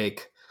dry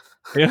cake.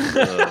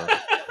 Yeah.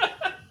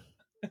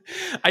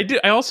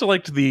 I also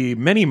liked the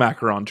mini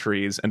macaron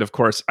trees, and of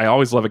course, I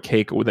always love a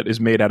cake that is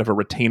made out of a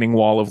retaining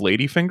wall of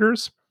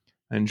ladyfingers.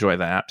 I enjoy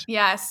that.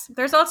 Yes,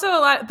 there's also a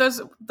lot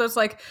those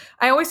like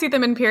I always see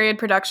them in period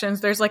productions.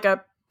 There's like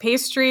a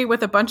pastry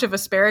with a bunch of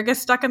asparagus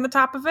stuck in the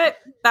top of it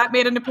that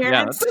made an Yeah,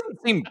 appearance. that doesn't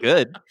seem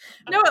good.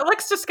 No, it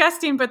looks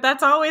disgusting, but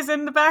that's always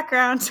in the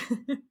background.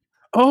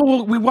 Oh,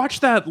 well, we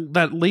watched that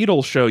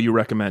ladle show you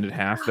recommended,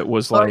 Half, that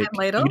was like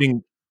Ladle?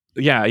 eating.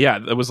 Yeah,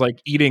 that was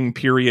like eating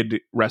period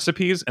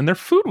recipes, and their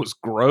food was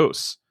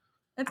gross.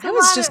 It's I a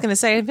was lot just of- going to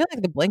say, I feel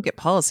like the blanket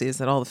policy is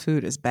that all the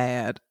food is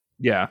bad.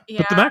 Yeah, but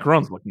the Yeah.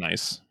 macarons look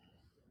nice.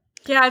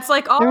 Yeah, it's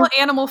like all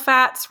animal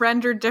fats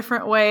rendered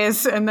different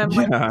ways, and then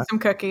like Yeah. some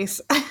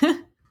cookies.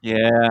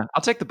 Yeah,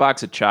 I'll take the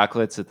box of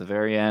chocolates at the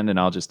very end, and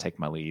I'll just take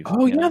my leave.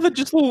 Oh you yeah, know? that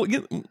just little.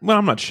 Well,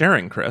 I'm not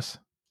sharing, Chris.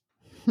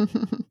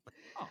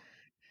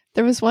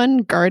 There was one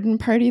garden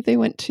party they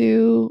went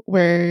to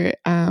where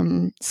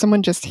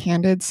someone just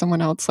handed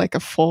someone else like a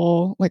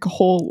whole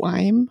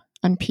lime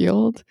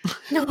unpeeled.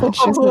 And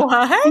she's like,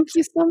 What? thank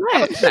you so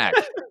much. Snack.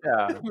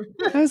 Yeah.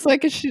 I was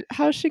like,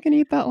 how's she gonna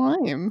eat that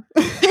lime?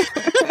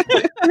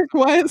 Like,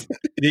 why is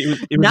It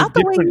was Not a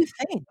the way different. you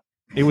think.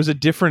 It was a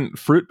different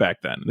fruit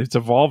back then. It's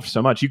evolved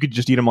so much. You could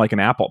just eat them like an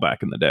apple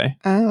back in the day.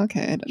 Oh,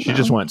 okay. I didn't She know.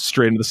 just went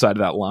straight into the side of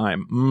that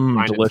lime.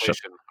 Mind Delicious.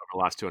 inflation over the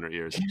last 200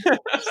 years.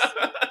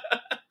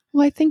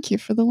 Well, I thank you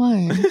for the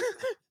lime.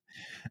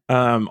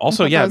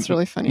 Also, I thought yeah, that was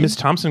really funny. Miss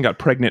Thompson got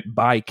pregnant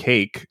by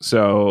cake,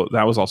 so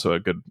that was also a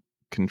good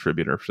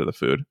contributor to the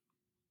food.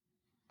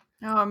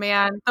 Oh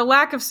man, the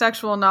lack of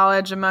sexual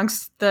knowledge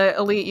amongst the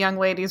elite young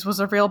ladies was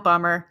a real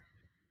bummer.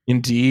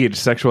 Indeed,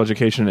 sexual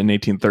education in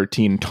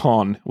 1813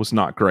 Ton was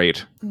not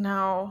great.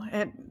 No,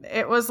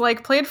 it was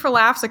like played for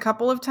laughs a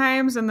couple of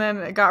times, and then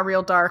it got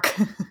real dark.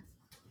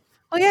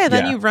 Well, yeah,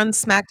 then Yeah. you run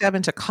smack dab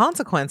into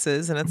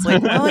consequences, and it's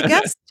like, well, I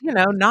guess,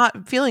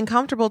 not feeling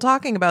comfortable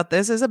talking about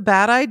this is a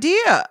bad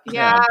idea.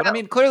 Yeah, But I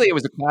mean, clearly it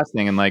was a class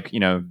thing, and like,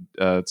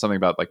 something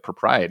about like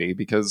propriety,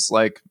 because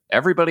like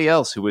everybody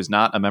else who was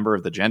not a member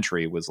of the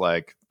gentry was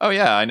like, oh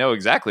yeah, I know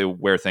exactly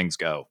where things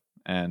go,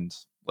 and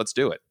let's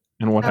do it.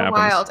 And what so happens?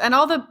 wild. And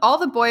all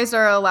the boys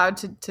are allowed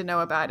to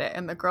know about it,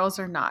 and the girls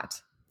are not.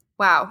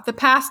 Wow, the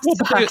past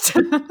sucked.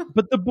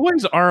 But the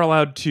boys are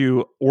allowed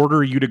to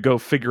order you to go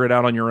figure it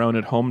out on your own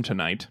at home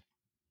tonight.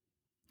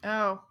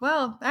 Oh,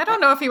 well, I don't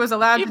know if he was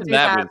allowed to Even do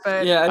that that, was-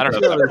 but Yeah, I don't know.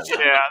 think If that that was- Yeah,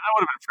 that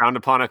would have been frowned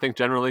upon, I think,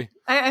 generally.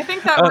 I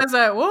think that was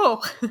a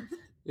whoa.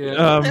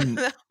 yeah.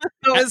 That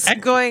was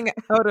going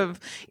out of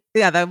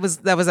that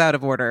was out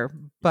of order.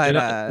 But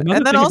Another and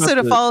then thing also about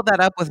to the- follow that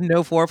up with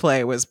no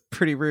foreplay was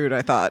pretty rude,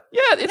 I thought. Yeah,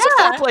 it's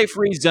Yeah. a foreplay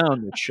free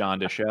zone with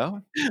Shonda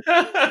show.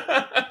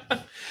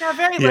 Yeah,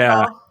 very Yeah.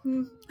 little.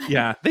 Mm.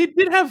 Yeah, they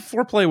did have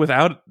foreplay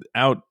without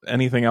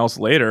anything else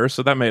later,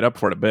 so that made up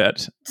for it a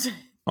bit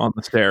on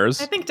the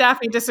stairs. I think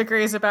Daphne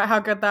disagrees about how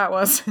good that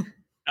was.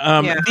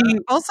 Yeah.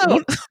 Also,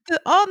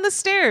 on the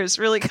stairs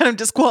really kind of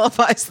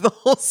disqualifies the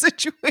whole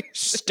situation.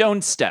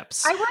 Stone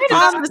steps. I worried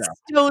On about the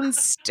stone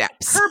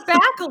steps. her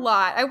back a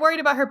lot. I worried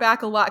about her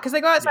back a lot because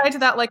they go outside to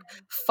that like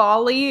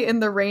folly in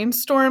the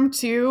rainstorm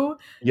too.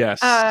 Yes.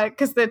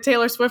 Because the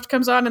Taylor Swift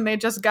comes on and they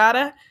just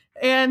gotta.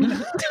 And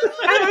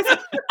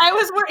I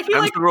was worried. He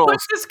Them's like the rules.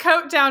 puts his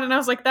coat down, and I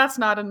was like, "That's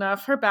not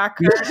enough." Her back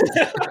hurts.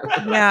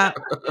 Yeah.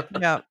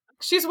 Yeah.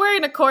 She's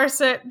wearing a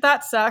corset.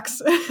 That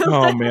sucks.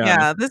 Oh man.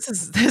 Yeah. This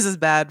is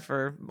bad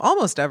for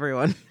almost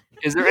everyone.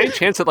 Is there any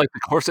chance that like the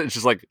corset is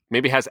just like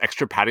maybe has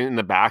extra padding in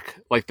the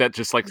back, like that,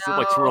 just like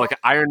like sort of like an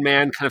Iron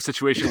Man kind of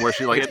situation where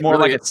she like It's more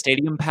really- like a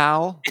stadium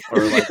pal, or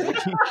like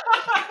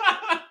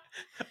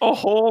A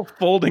whole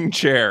folding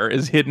chair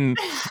is hidden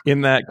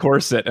in that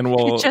corset, and It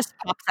will just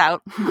pops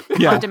out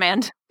Yeah. on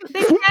demand.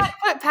 They can't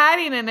put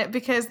padding in it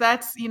because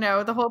that's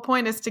the whole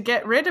point is to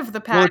get rid of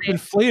the well, it's padding.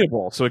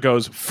 inflatable, so it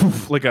goes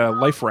like a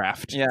life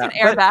raft. yeah. An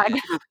airbag.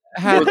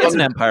 It's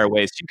an Empire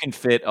waist. You can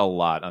fit a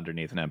lot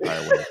underneath an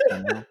Empire waist.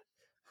 You know?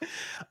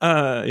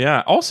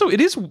 Yeah. Also,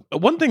 it is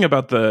one thing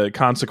about the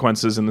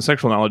consequences and the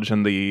sexual knowledge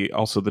and the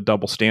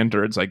double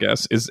standards, I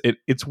guess, is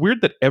it's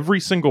weird that every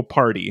single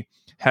party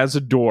has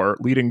a door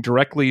leading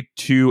directly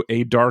to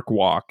a dark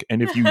walk,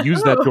 and if you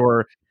use that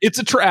door, it's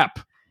a trap.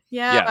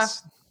 Yeah.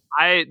 Yes.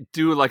 I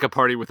do like a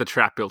party with a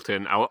trap built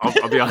in. I'll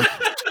be honest.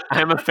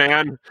 I am a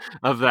fan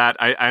of that.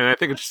 I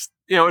think it's just,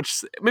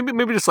 it's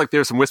maybe just like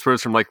there's some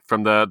whispers from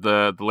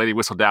the lady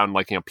whistle down,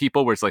 like,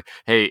 people where it's like,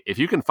 hey, if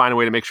you can find a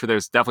way to make sure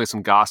there's definitely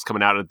some goss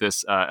coming out of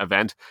this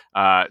event,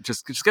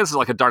 just get us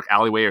like a dark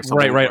alleyway or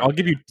something. Right. I'll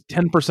give you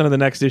 10% of the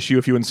next issue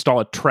if you install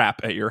a trap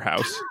at your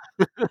house.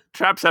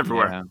 Traps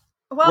everywhere. Yeah.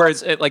 Well,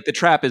 Whereas like the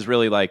trap is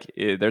really like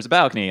there's a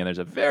balcony and there's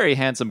a very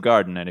handsome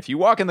garden, and if you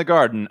walk in the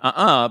garden,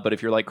 but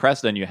if you're like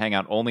Cresta and you hang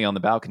out only on the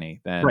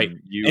balcony, then Right.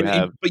 you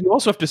have But you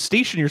also have to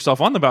station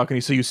yourself on the balcony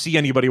so you see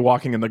anybody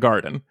walking in the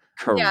garden.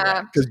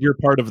 correct. Because you're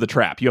part of the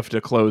trap. You have to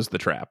close the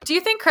trap. do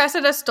you think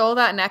Cressida stole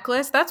that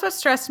necklace? That's what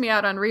stressed me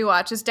out on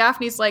rewatch. Is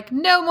Daphne's like,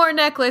 no more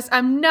necklace.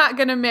 I'm not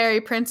gonna marry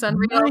Prince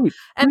Unreal. Right.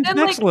 And Prince then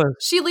like necklace.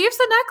 she leaves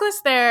the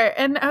necklace there,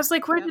 and I was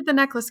like, where did the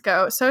necklace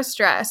go? So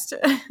stressed.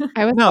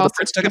 I was No, the also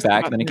prince took it stressed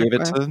back about and then he gave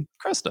it necklace.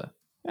 to Cresta.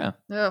 Yeah.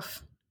 Ugh.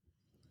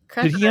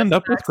 Did he end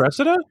up with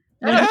Cressida?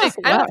 I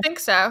don't think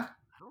so.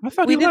 I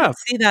thought We he didn't left.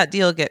 see that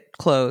deal get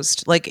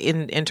closed, like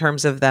in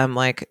terms of them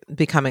like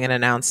becoming an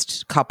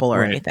announced couple or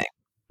Right. anything.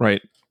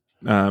 Right.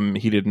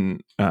 He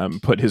didn't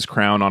put his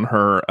crown on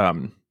her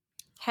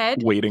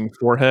Head. waiting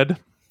forehead.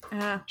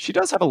 She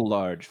does have a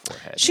large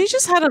forehead. She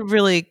just had a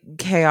really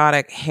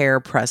chaotic hair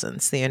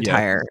presence the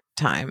entire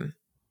time.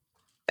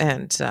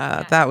 And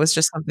that was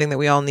just something that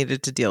we all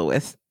needed to deal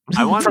with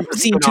I want from the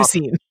scene to spin-off-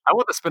 scene. I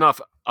want the spin-off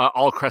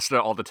all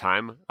Cressida all the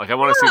time. Like I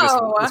want to see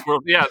this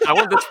world. Yeah, I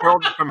want this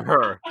world from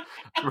her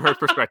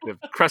perspective.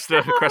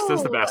 Cressida's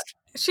the best.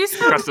 She's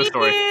so Cresta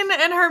story. mean,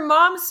 and her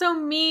mom's so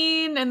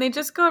mean, and they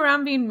just go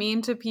around being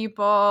mean to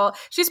people.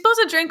 She spills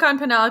a drink on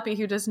Penelope,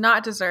 who does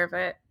not deserve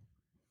it.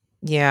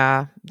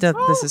 Yeah,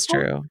 this is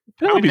true.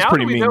 Penelope's now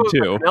pretty that we mean know that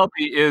too.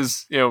 Penelope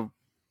is, I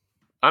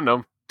don't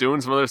know,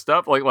 doing some other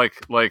stuff.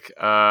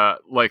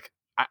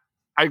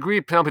 I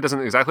agree. Penelope doesn't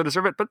exactly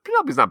deserve it, but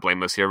Penelope's not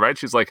blameless here, right?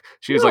 She's No.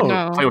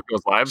 playing with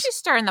people's lives. She's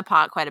stirring the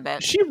pot quite a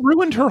bit. She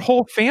ruined her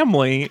whole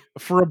family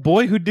for a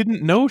boy who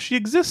didn't know she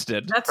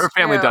existed. That's Her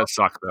family true. does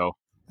suck, though.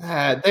 They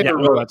Yeah, were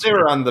well, that's they true.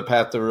 were on the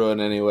path to ruin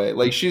anyway.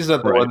 Like she's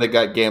not the Right. one that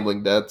got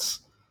gambling debts.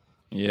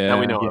 Yeah. Now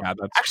we know. Yeah,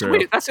 that's Actually, true.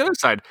 wait, that's the other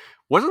side.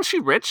 Wasn't she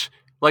rich?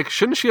 Like,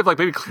 shouldn't she have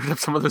maybe cleared up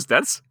some of those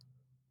debts?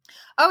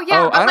 Oh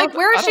yeah, Oh, I but like, don't-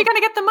 where I is she don't-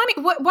 going to get the money?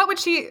 What would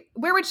she?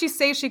 Where would she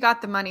say she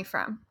got the money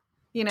from?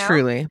 You know,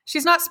 Truly.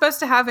 she's not supposed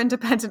to have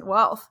independent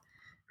wealth.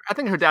 I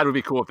think her dad would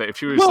be cool with it if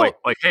she was Well-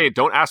 like, hey,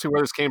 don't ask me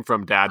where this came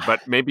from, Dad,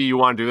 but maybe you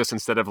want to do this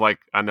instead of I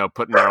don't know,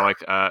 putting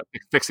her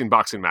fixing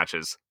boxing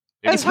matches.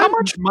 Maybe How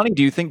much money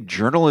do you think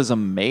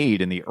journalism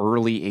made in the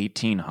early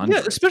 1800s?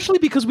 Yeah, especially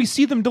because we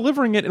see them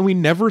delivering it, and we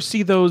never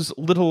see those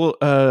little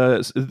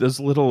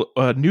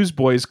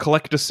newsboys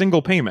collect a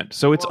single payment.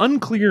 So it's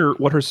unclear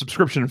what her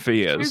subscription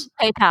fee is.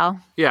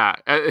 PayPal. Yeah,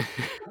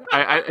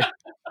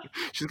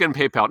 she's getting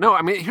PayPal. No,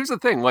 I mean, here's the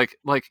thing.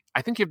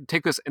 I think you have to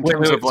take this in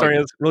terms of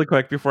sorry, really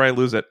quick before I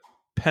lose it.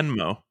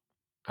 Penmo.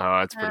 Oh,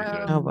 that's pretty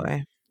good. Oh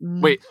boy.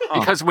 Wait,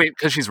 because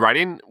she's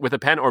writing with a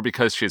pen, or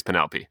because she's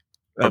Penelope?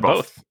 Or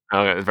Both.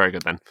 Okay, very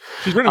good then.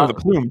 She's written with a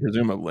plume,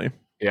 presumably.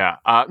 Yeah.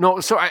 No.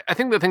 So I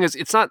think the thing is,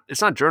 it's not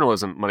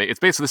journalism money. It's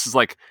basically this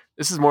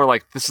is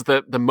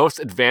the most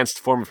advanced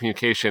form of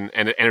communication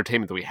and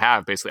entertainment that we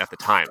have basically at the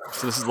time.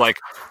 So this is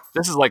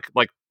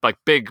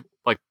big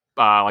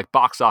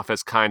box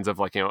office kinds of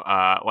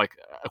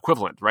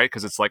equivalent, right?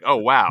 Because it's oh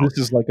wow. This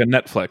is like a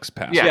Netflix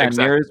pass. Yeah,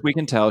 exactly. Near as we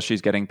can tell,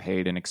 she's getting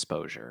paid in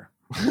exposure.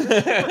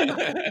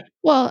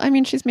 Well, I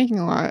mean, she's making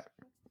a lot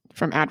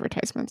from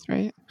advertisements,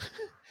 right?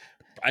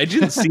 I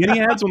didn't see any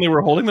ads when they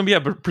were holding them. Yeah,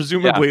 but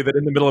presumably that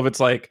in the middle of it's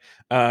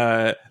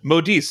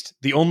Modiste,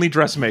 the only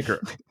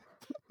dressmaker.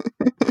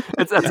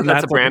 That's And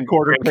a brand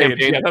quarter brand page.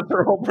 campaign. Yeah, that's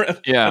her whole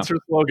brand. Yeah. That's her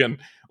slogan.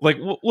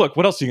 Look,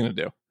 what else are you gonna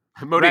do?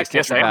 Modiste,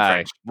 yes, I am Guy.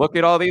 French. Look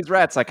at all these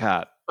rats I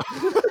caught.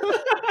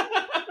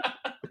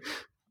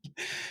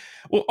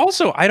 Well,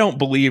 also, I don't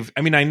believe.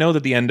 I mean, I know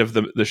that the end of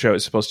the show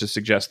is supposed to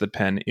suggest that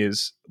Penn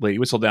is Lady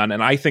Whistledown,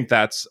 and I think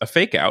that's a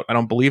fake out. I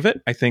don't believe it.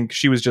 I think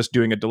she was just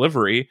doing a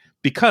delivery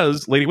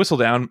because Lady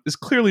Whistledown is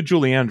clearly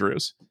Julie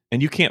Andrews,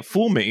 and you can't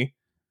fool me.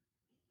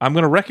 I'm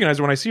going to recognize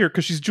her when I see her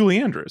because she's Julie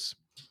Andrews.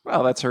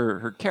 Well, that's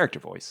her character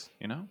voice,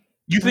 you know?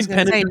 You I was think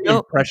gonna Penn is say, doing an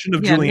impression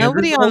of Julie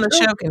nobody Andrews? on the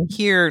show can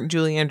hear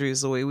Julie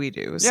Andrews the way we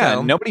do. Yeah,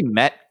 So nobody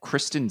met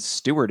Kristen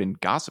Stewart in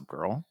Gossip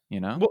Girl,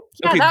 you know? Well,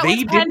 Yeah, okay, that they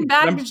was Penn didn't. but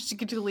I'm-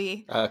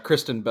 Badgley.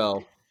 Kristen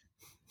Bell.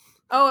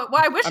 Oh,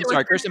 well, I wish I'm it was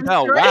sorry, Kristen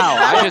Bell. Stewart. Wow,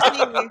 I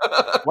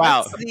just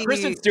Wow, the-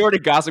 Kristen Stewart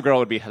in Gossip Girl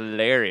would be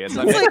hilarious.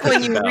 I it's mean, like when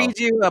Kristen you Bell. read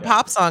you a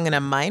pop song in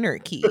a minor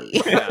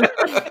key.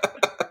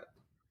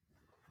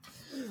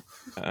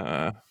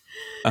 Yeah.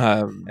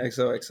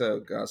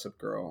 XOXO Gossip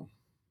Girl.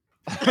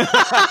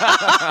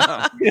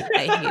 I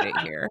hate it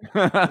here.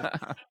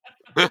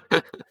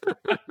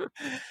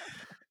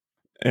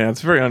 Yeah,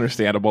 it's very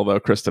understandable though.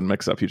 Kristen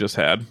mix-up you just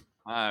had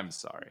I'm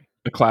sorry.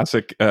 a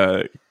classic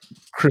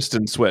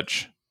Kristen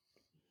switch,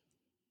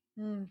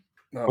 Mm.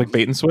 like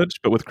bait and switch,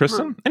 but with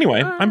Kristen.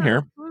 Anyway, I'm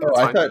here. Oh,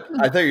 I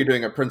thought you were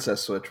doing a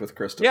princess switch with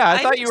Kristen. Yeah, I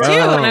thought you were too,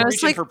 and I was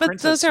reaching like, for but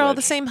Princess those are all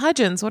the Switch. same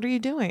Hudgens. What are you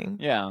doing?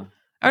 Yeah.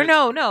 Or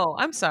no,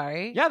 I'm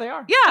sorry. Yeah, they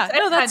are. Yeah, It's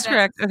no, that's Hudgens.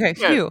 correct. Okay,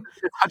 Yeah. phew.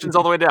 It's Hutchins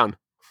all the way down.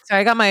 So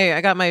I got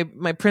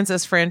my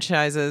princess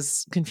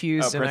franchises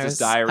confused, and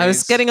Princess I was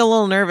Diaries. getting a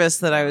little nervous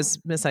that I was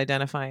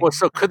misidentifying. Well,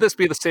 so could this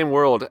be the same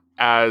world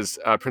as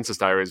Princess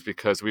Diaries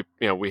because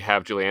we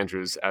have Julie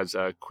Andrews as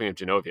Queen of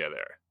Genovia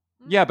there?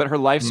 Yeah, but her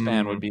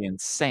lifespan Mm. would be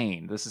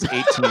insane. This is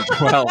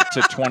 1812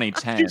 to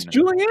 2010. She's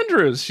Julie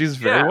Andrews. She's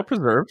very Yeah. well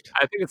preserved.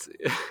 I think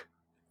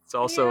it's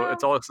also Yeah.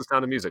 it's all the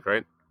sound of music,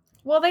 right?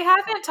 Well, they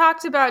haven't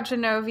talked about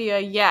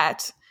Genovia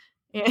yet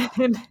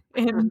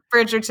in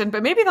Bridgerton,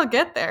 but maybe they'll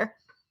get there.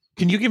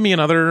 Can you give me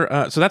another?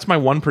 So that's my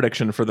one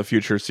prediction for the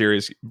future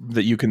series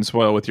that you can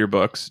spoil with your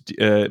books.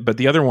 But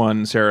the other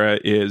one, Sarah,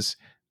 is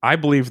I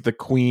believe the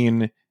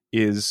queen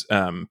is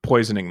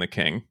poisoning the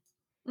king.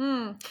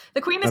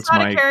 The queen is That's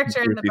not a my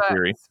character in the conspiracy book.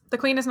 theory. The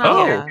queen is not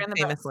Oh. a character in the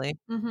famously.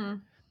 book. Mm-hmm.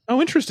 Oh,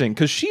 interesting,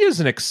 because she is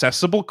an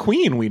accessible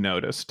queen. We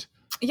noticed.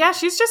 Yeah,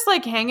 she's just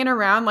like hanging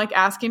around, like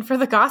asking for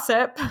the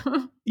gossip.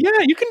 Yeah,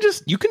 you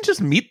can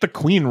just meet the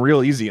queen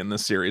real easy in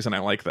this series, and I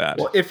like that.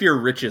 Well, if you're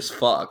rich as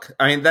fuck.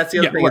 I mean, that's the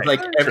other Yeah, thing. right. Is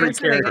like every If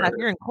character.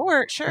 you're in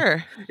court,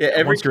 sure. Yeah,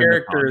 every Once you're in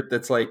the character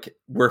that's like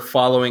we're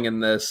following in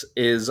this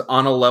is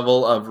on a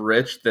level of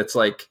rich that's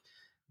like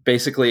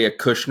basically a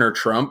Kushner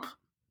Trump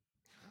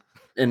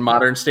in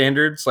modern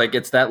standards. Like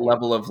it's that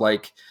level of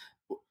like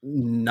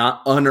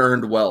not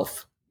unearned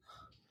wealth.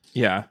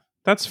 Yeah,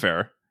 that's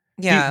fair.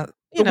 Yeah.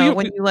 You but know, we-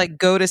 when you like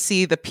go to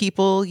see the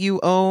people you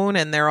own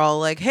and they're all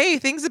like, hey,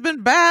 things have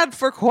been bad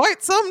for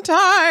quite some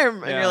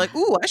time. And Yeah. you're like,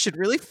 ooh, I should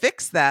really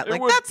fix that. It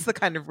Like, would- that's the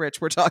kind of rich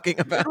we're talking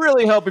about. It'd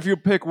really help if you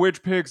pick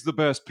which pig's the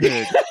best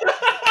pig.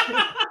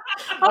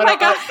 Oh my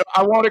god!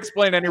 I won't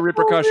explain any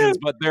repercussions,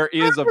 but there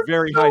is a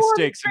very high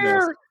stakes in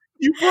this.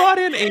 You brought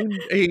in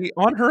a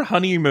on her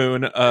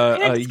honeymoon a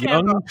Pig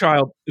young scandal.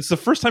 child. It's the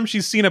first time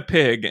she's seen a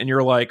pig, and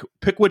you're like,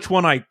 pick which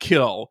one I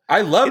kill.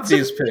 I love It's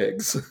these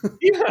pigs.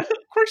 Yeah, of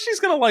course she's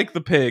gonna like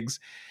the pigs.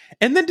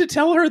 And then to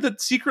tell her that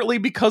secretly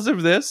because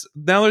of this,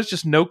 now there's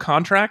just no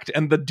contract,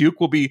 and the Duke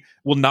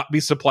will not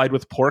be supplied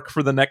with pork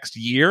for the next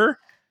year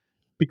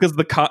because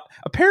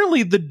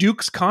apparently the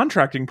Duke's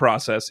contracting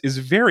process is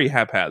very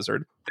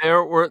haphazard.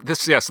 So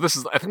this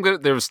is I think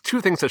that there was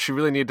two things that she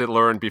really needed to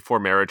learn before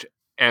marriage,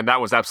 and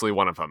that was absolutely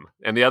one of them.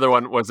 And the other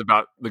one was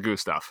about the goo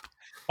stuff.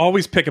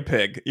 Always pick a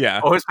pig. Yeah,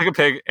 Always pick a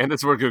pig, and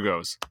this is where goo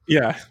goes.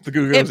 yeah. The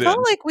goo It goes in.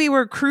 felt like we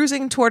were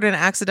cruising toward an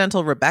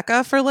accidental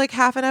Rebecca for like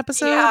half an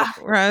episode. Yeah.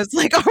 Where I was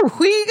like, are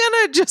we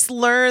gonna just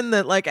learn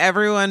that like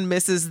everyone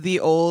misses the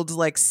old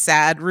like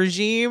sad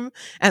regime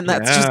and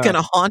that's just Yeah.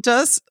 gonna haunt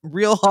us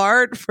real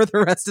hard for the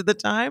rest of the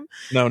time?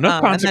 No And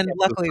then consequences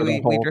luckily for the we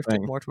whole drifted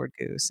thing. more toward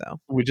goo. So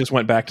We just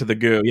went back to the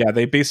goo. Yeah,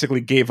 they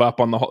basically gave up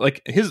on the whole.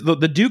 Like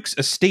the Duke's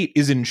estate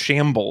is in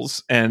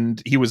shambles,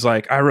 and he was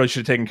like, "I really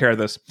should have taken care of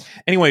this."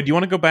 Anyway, do you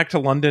want to go back to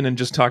London and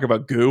just talk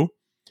about goo?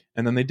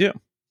 And then they do.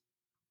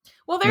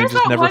 Well, They there's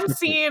just that never one fix it.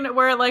 scene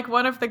where like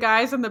one of the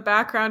guys in the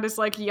background is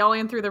like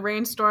yelling through the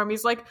rainstorm.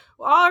 He's like,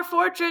 "Our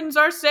fortunes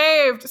are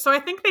saved." So I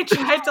think they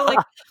tried to like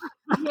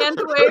hand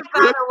wave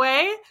that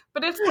away,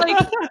 but it's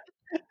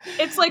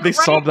like They right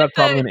solved that at the-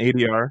 problem in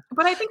ADR.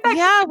 But I think that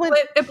Yeah,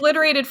 gets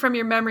obliterated from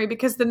your memory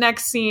because the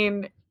next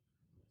scene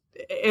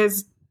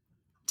is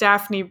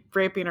Daphne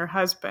raping her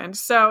husband.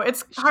 So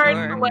it's hard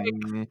Sure. to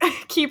like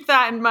keep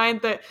that in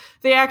mind that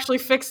they actually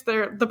fixed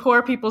the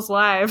poor people's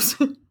lives.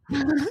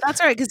 that's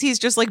right, because he's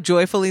just like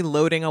joyfully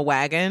loading a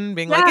wagon,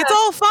 being like, Yeah. it's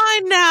all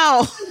fine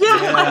now.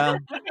 Yeah.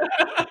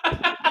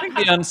 I think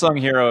the unsung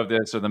hero of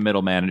this are the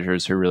middle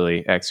managers who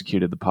really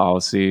executed the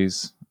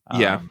policies.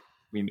 Yeah.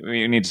 We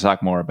need to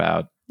talk more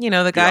about. You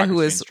know, the guy who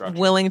Bureaucracy is and structure.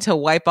 willing to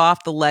wipe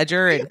off the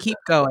ledger and keep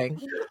going.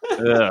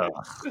 Ugh.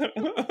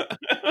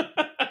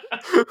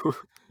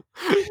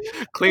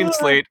 Clean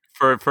slate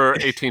for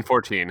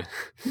 1814.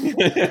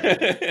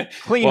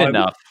 Clean Well,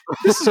 enough.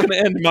 This is going to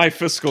end my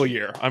fiscal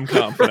year. I'm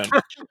confident.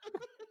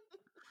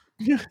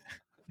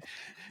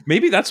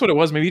 Maybe that's what it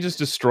was. Maybe he just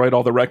destroyed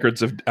all the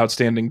records of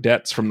outstanding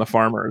debts from the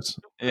farmers.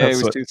 Yeah, he That's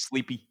was what- too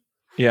sleepy.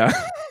 Yeah.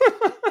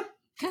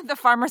 The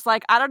farmer's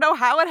like, I don't know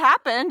how it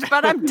happened,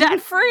 but I'm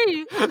debt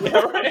free.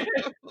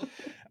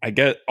 I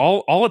get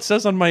all it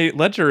says on my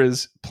ledger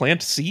is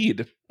plant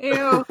seed.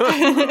 Ew.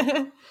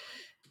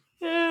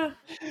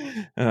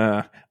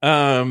 Yeah.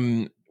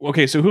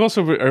 Okay, so who else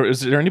is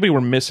there anybody we're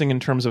missing in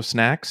terms of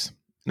snacks?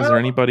 Is there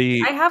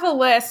anybody? I have a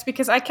list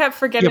because I kept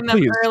forgetting Yeah,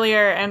 them please.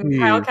 earlier and Please.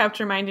 Kyle kept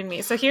reminding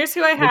me. So here's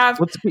who I have.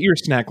 Let's get your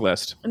snack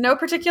list. No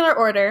particular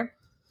order.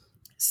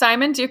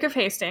 Simon, Duke of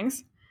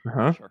Hastings.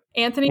 Uh-huh.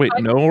 Anthony. Wait,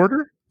 no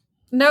order?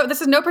 No,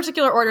 this is no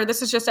particular order.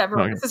 This is just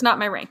everyone. Okay. This is not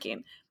my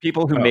ranking.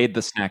 People who Oh. made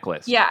the snack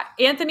list. Yeah.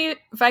 Anthony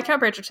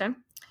Viscount Bridgerton.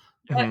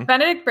 Mhm.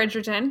 Benedict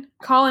Bridgerton.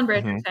 Colin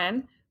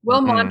Bridgerton.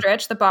 Will Mhm.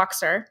 Mondrich, the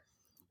boxer.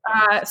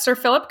 Sir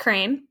Philip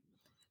Crane.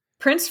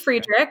 Prince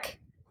Friedrich.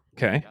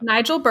 Okay.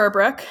 Nigel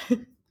Burbrook.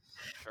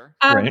 Sure.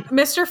 Right.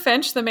 Mr.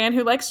 Finch, the man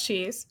who likes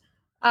cheese.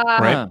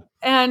 Right.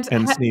 And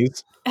And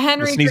sneeze. The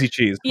Henry. sneezy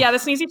cheese. Yeah, the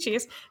sneezy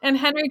cheese. And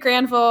Henry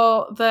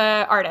Granville,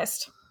 the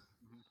artist.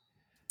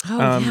 Oh,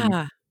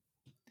 Um,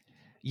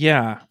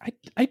 Yeah,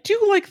 I do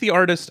like the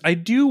artist. I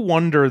do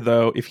wonder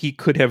though if he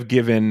could have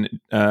given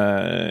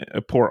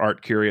a poor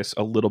art curious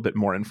a little bit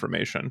more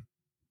information.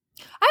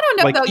 I don't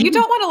know Like, though. You even-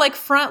 don't want to like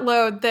front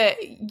load that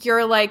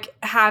you're like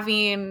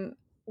having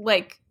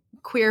like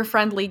queer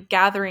friendly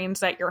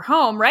gatherings at your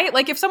home, right?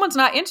 Like if someone's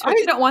not into it,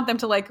 you don't want them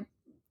to like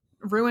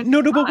ruined.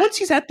 No, his but life. once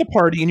he's at the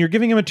party and you're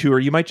giving him a tour,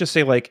 you might just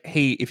say like,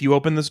 "Hey, if you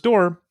open this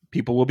door,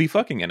 people will be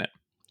fucking in it."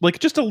 Like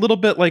just a little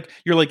bit, like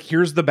you're like,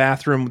 "Here's the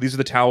bathroom. These are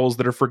the towels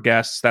that are for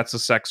guests. That's a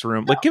sex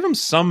room." Like, give him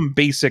some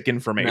basic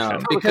information. No,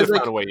 Probably because could've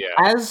like found a way,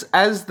 yeah.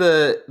 as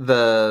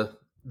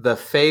the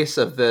face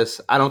of this,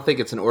 I don't think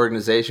it's an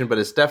organization, but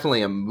it's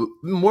definitely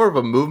more of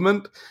a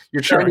movement.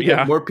 You're trying to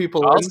get more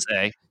people I'll in.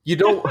 say. You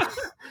don't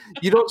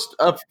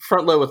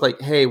front load with like,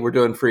 "Hey, we're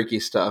doing freaky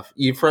stuff."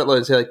 You front load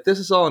and say like, "This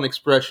is all an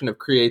expression of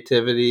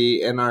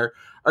creativity and our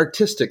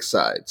artistic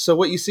side." So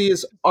what you see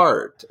is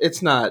art.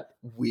 It's not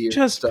weird.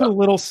 Just stuff. put a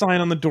little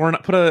sign on the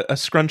doorknob, put a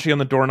scrunchie on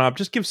the doorknob,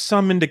 just give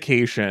some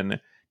indication.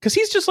 Because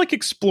he's just like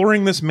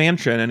exploring this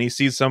mansion and he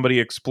sees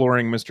somebody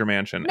exploring Mr.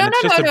 Mansion. No, and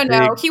it's just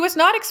no. He was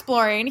not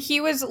exploring. He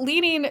was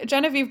leading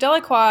Genevieve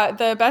Delacroix,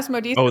 the best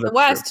modiste of the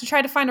West, to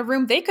try to find a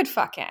room they could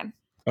fuck in.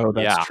 Oh,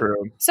 that's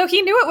true. So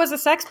he knew it was a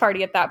sex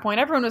party at that point.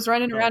 Everyone was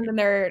running around in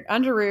their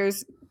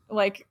underoos,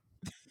 like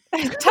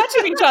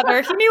touching each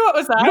other. He knew what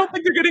was up. You don't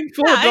think they're getting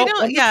full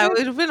Yeah, adult? it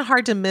would have been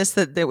hard to miss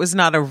that there was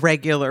not a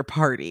regular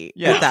party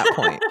at that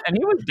point. And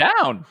he was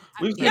down.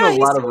 We've seen a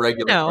lot of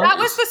regular. That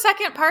was the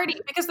second party,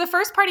 because the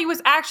first party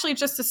was actually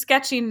just a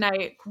sketching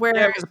night where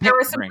there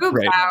was some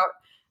boobs out.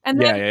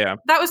 And then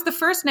that was the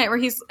first night where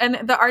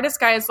and the artist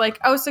guy is like,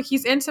 "Oh, so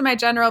he's into my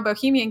general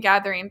bohemian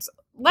gatherings.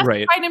 Let's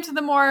invite him to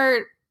the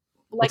more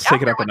Let's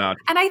take it up a notch."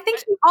 And I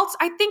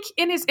think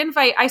in his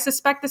invite, I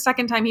suspect the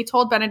second time he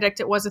told Benedict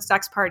it was a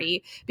sex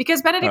party,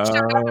 because Benedict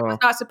showed up and was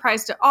not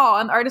surprised at all.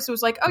 And the artist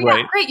was like, "Oh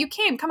yeah, great, you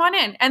came, come on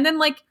in." And then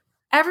like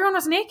everyone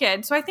was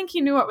naked. So I think he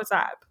knew what was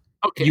up.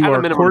 Okay, you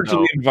are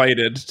cordially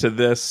invited to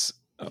this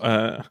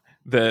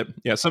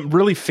some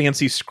really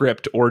fancy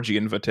script orgy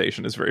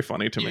invitation is very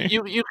funny to me.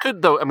 You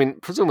could, though, I mean,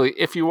 presumably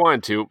if you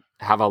wanted to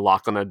have a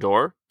lock on a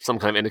door, some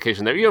kind of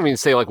indication there. You don't even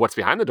say like what's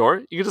behind the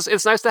door. You could just,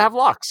 it's nice to have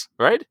locks,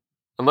 right?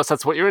 Unless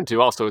that's what you're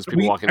into also, is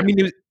people walking in. I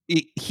mean,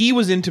 he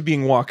was into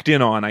being walked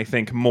in on, I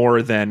think,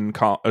 more than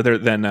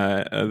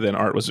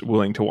Art was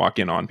willing to walk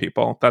in on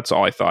people. That's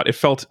all I thought. It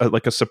felt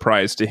like a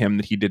surprise to him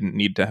that he didn't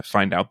need to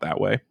find out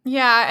that way.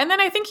 Yeah, and then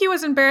I think he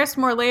was embarrassed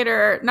more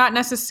later, not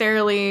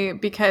necessarily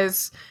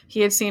because he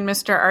had seen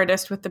Mr.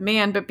 Artist with the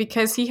man, but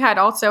because he had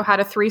also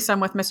had a threesome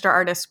with Mr.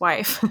 Artist's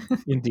wife.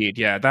 Indeed,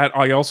 yeah. That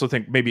I also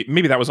think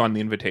maybe that was on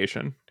the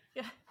invitation.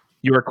 Yeah.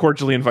 You are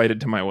cordially invited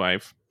to my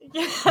wife.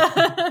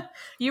 Yeah.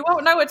 You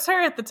won't know it's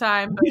her at the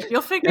time, but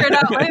you'll figure it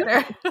out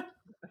later.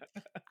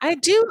 I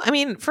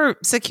mean, for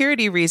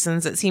security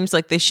reasons, it seems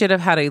like they should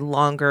have had a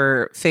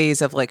longer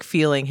phase of like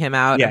feeling him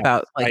out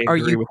about like, "Are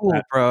you cool,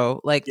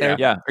 bro?" Like,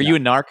 are you a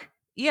narc?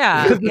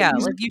 Yeah.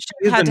 Like you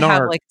should have had to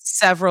have like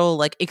several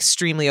like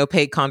extremely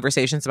opaque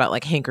conversations about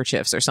like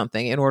handkerchiefs or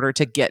something in order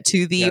to get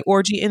to the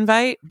orgy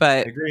invite.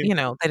 But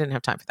they didn't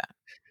have time for that.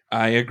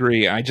 I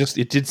agree.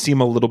 It did seem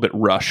a little bit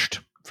rushed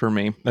for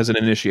me as an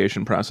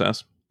initiation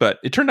process. But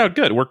it turned out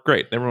good. It worked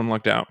great. Everyone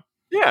lucked out.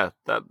 Yeah,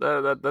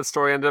 that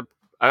story ended up,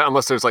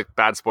 unless there's like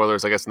bad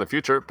spoilers, I guess, in the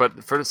future.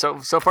 But for so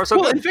far,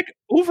 so good. In fact,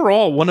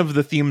 overall, one of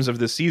the themes of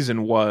this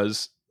season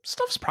was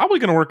stuff's probably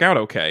going to work out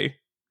okay.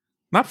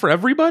 Not for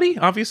everybody,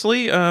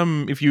 obviously.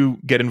 If you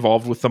get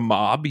involved with the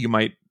mob, you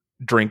might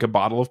drink a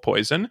bottle of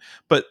poison.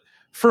 But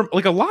for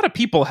like a lot of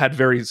people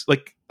had a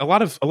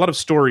lot of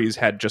stories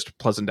had just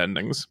pleasant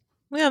endings.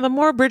 Yeah, the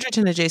more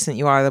Bridgerton adjacent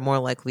you are, the more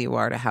likely you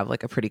are to have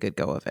like a pretty good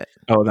go of it.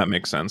 Oh, that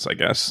makes sense, I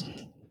guess.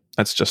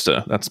 That's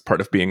that's part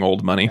of being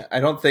old money.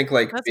 I don't think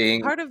that's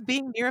part of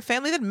being near a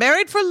family that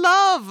married for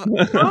love.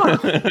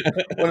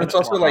 When it's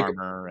also like,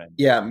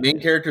 main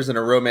characters in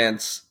a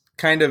romance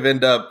kind of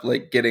end up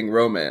like getting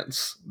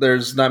romance.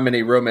 There's not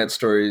many romance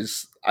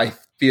stories, I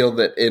feel,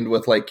 that end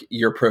with like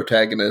your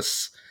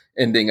protagonists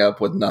ending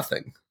up with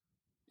nothing.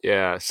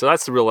 Yeah, so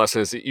that's the real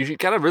lesson: is you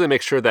got to really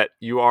make sure that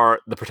you are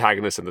the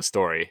protagonist in the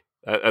story.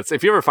 That's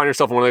if you ever find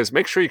yourself in one of those,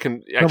 make sure you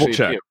can actually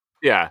double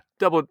check.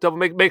 Double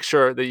make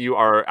sure that you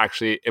are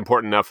actually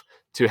important enough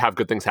to have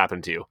good things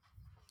happen to you.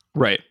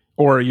 Right.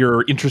 Or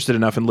you're interested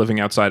enough in living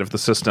outside of the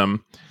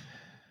system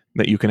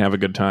that you can have a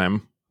good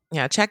time.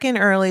 Yeah, check in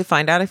early,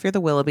 find out if you're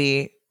the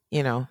Willoughby,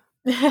 do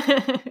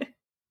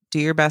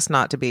your best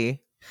not to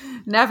be.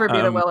 Never be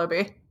the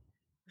Willoughby.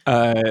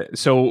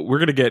 So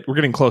we're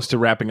getting close to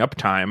wrapping up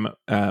time.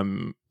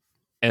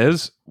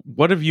 Ez,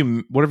 what have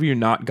you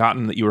not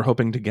gotten that you were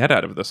hoping to get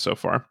out of this so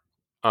far?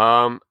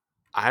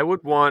 I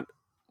would want.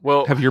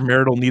 Well, have your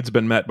marital needs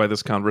been met by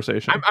this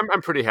conversation?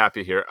 I'm pretty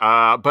happy here.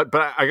 But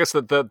I guess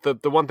the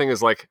one thing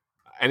is like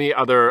any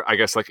other. I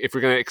guess like if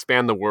we're going to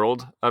expand the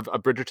world of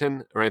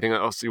Bridgerton or anything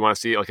else you want to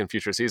see like in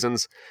future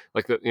seasons,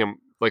 like is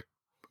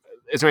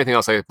there anything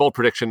else like bold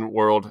prediction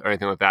world or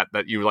anything like that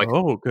you like?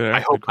 Oh, good.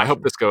 I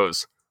hope this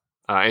goes.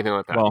 Anything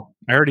like that. Well,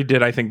 I already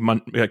did. I think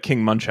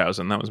King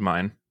Munchausen. That was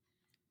mine.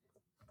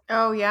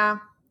 Oh yeah.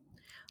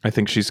 I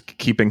think she's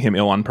keeping him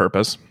ill on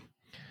purpose.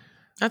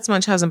 That's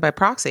Munchausen by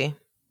proxy.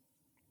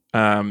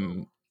 Yeah.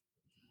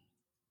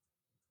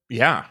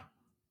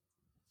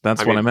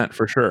 That's what I meant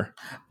for sure.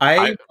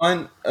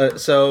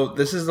 So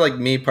this is like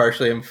me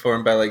partially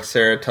informed by like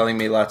Sarah telling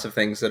me lots of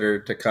things that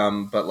are to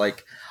come, but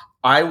like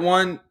I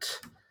want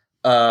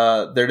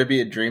there to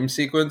be a dream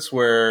sequence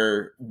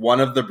where one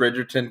of the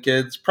Bridgerton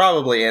kids,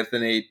 probably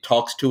Anthony,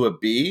 talks to a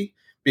bee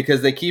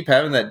because they keep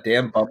having that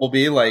damn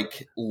bumblebee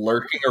like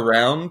lurking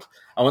around.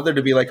 I want there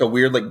to be like a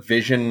weird like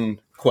vision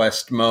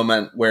quest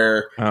moment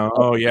where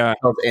yeah,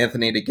 tells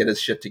Anthony to get his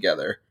shit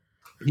together.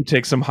 He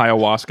takes some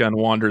ayahuasca and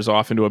wanders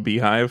off into a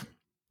beehive.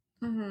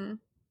 Mm-hmm.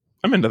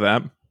 I'm into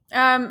that.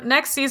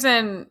 Next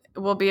season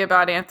will be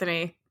about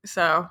Anthony,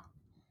 so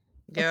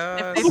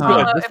Yeah, if they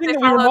follow, the if thing they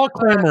that we were follow all the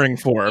book, clamoring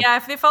for. yeah,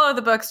 if they follow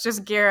the books,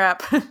 just gear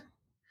up.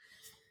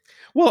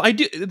 Well, I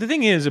do. The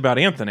thing is about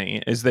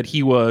Anthony is that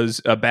he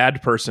was a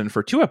bad person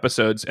for 2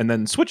 episodes and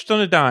then switched on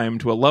a dime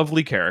to a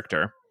lovely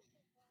character.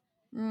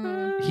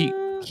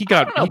 He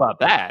got I don't know about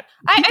that.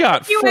 He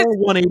got think he full was-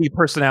 180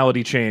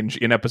 personality change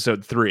in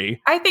episode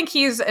 3. I think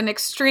he's an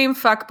extreme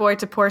fuckboy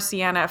to poor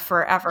Sienna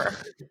forever.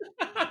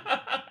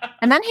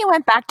 And then he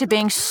went back to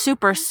being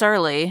super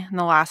surly in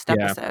the last Yeah.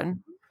 episode.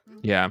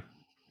 Yeah.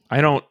 I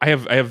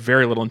have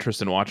very little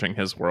interest in watching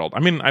his world. I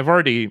mean, I've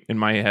already in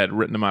my head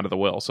written him out of the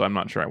will, so I'm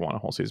not sure I want a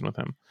whole season with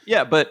him.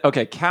 Yeah, but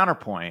okay,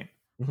 counterpoint.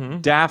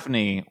 Mm-hmm.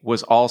 Daphne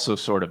was also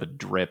sort of a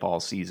drip all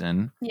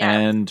season, Yeah.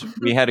 and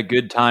we had a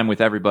good time with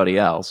everybody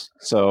else.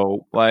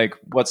 So, like,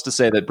 what's to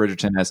say that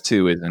Bridgerton has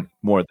 2 isn't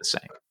more the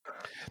same?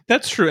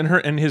 That's true,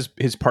 and his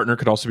partner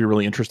could also be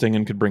really interesting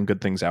and could bring good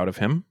things out of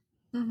him.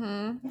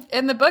 Mm-hmm.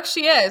 In the book,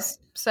 she is.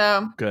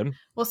 So Good.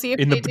 we'll see if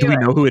Do they do we it.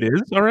 know who it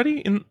is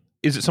already?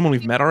 Is it someone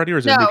we've met already, or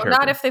is it a new No, character?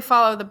 not if they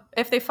follow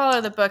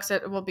the books.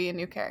 It will be a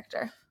new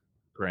character.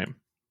 Great.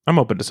 I'm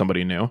open to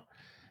somebody new.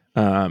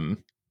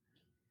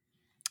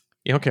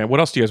 Yeah, okay. What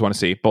else do you guys want to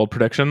see? Bold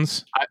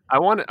predictions? I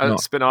want a No.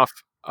 spin-off,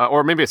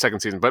 or maybe a second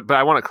season, but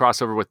I want a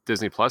crossover with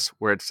Disney Plus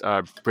where it's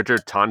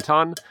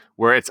Bridgerton,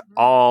 where it's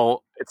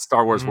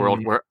Star Wars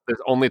world where there's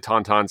only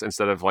Tauntauns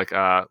instead of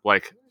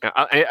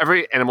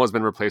every animal has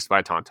been replaced by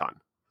a Tauntaun.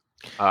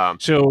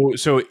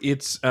 So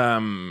it's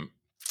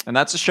And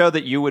that's a show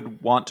that you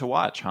would want to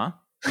watch, huh?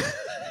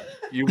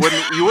 You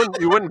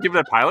wouldn't give it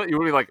a pilot. You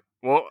would be like,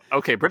 well,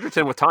 okay,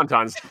 Bridgerton with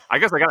Tauntauns. I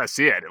guess I gotta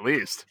see it at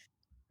least.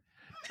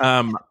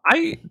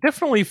 I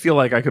definitely feel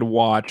like I could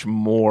watch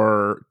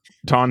more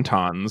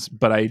Tauntauns,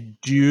 but I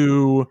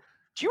do.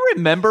 Do you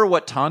remember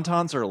what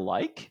Tauntauns are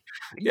like?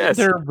 Yes.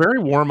 They're very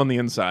warm on the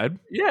inside.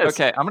 Yes.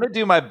 Okay, I'm going to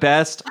do my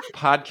best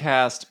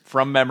podcast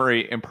from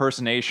memory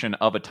impersonation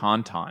of a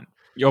Tauntaun.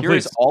 Yo, Here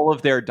is please. all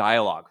of their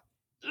dialogue.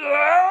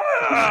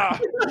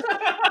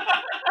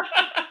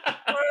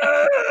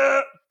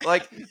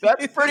 Like,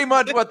 that's pretty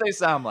much what they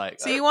sound like.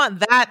 So you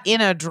want that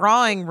in a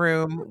drawing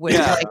room with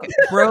Yeah. like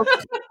broke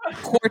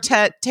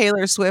quartet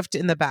Taylor Swift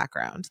in the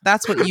background.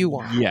 That's what you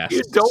want. Yes.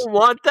 You don't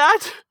want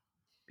that?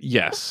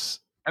 Yes.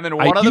 And then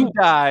one of them you-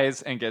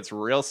 dies and gets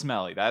real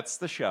smelly. That's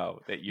the show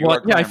that you Well,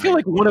 are yeah, I feel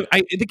clamoring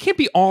like it can't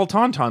be all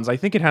Tauntauns. I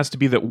think it has to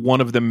be that one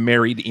of them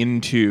married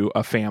into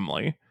a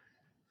family.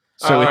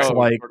 So Oh.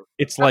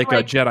 it's like a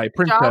like Jedi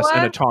princess Jawa?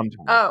 and a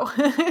Tauntaun.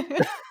 Oh.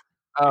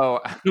 Oh,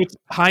 So it's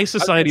high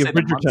society of say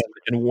the Bridgerton, monster.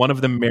 and one of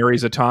them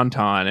marries a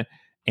Tauntaun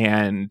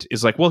and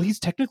is like, well, he's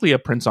technically a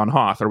prince on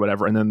Hoth or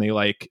whatever, and then they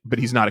but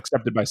he's not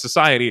accepted by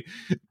society.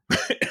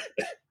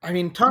 I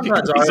mean, Because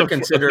Tauntauns he's are a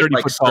considered 30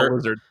 like foot tall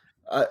lizard.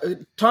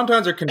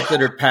 Tauntauns are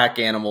considered pack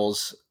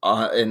animals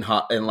in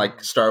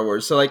like Star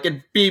Wars. So like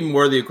it'd be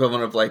more the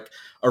equivalent of like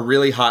a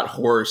really hot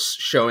horse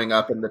showing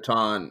up in the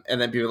Taun, and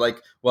then people are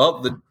like,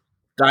 well, the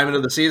diamond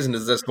of the season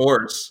is this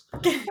horse.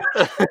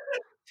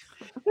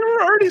 There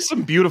are already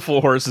some beautiful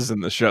horses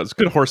in the show. It's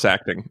good horse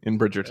acting in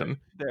Bridgerton.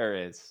 there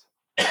is.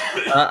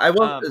 I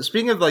will.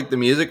 Speaking of like the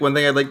music, one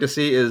thing I'd like to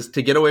see is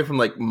to get away from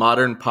like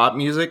modern pop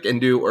music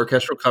and do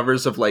orchestral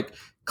covers of like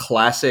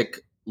classic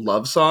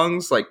love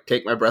songs, like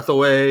 "Take My Breath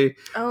Away"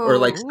 or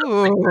like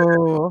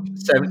Ooh.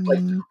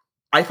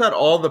 I thought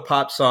all the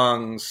pop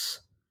songs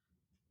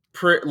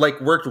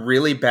worked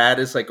really bad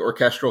as like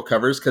orchestral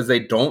covers because they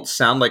don't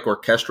sound like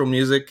orchestral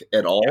music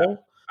at all.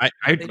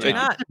 It do did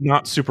not.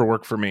 not super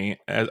work for me.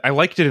 I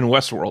liked it in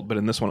Westworld, but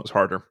in this one it was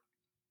harder.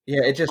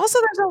 Yeah, it just Also,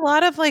 there's a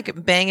lot of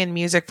like banging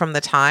music from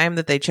the time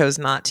that they chose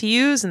not to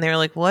use, and they were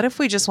like, "What if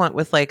we just went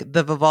with like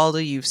the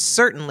Vivaldi you've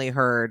certainly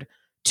heard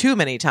too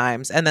many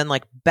times, and then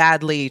like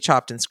badly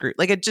chopped and screwed?"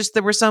 Like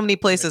there were so many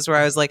places where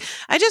I was like,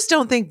 "I just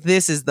don't think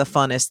this is the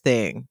funnest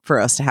thing for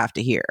us to have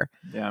to hear."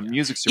 Yeah,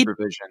 music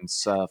supervision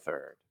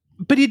suffered.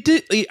 But it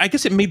did. I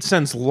guess it made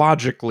sense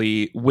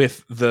logically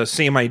with the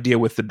same idea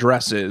with the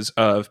dresses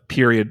of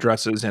period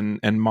dresses and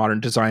modern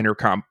designer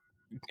comp,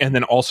 and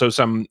then also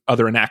some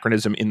other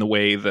anachronism in the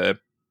way the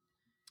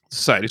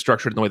society is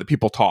structured and the way that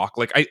people talk.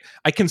 Like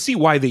I can see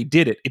why they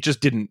did it. It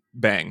just didn't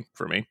bang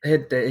for me.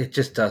 it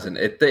just doesn't.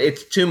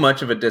 It's too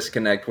much of a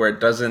disconnect where it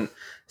doesn't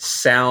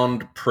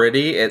sound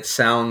pretty. It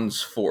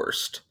sounds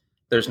forced.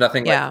 There's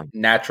nothing like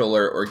natural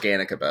or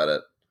organic about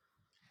it.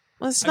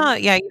 Well, it's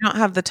not. Yeah, you don't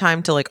have the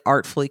time to like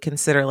artfully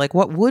consider like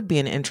what would be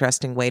an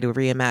interesting way to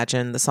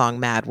reimagine the song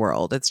 "Mad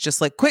World." It's just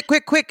like quick!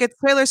 It's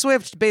Taylor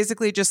Swift.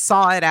 Basically, just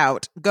saw it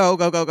out. Go.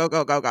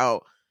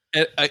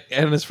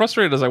 And as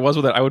frustrated as I was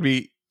with it, I would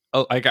be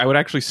like, I would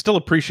actually still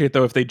appreciate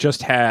though if they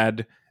just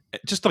had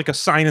just like a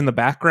sign in the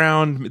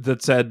background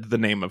that said the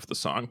name of the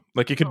song.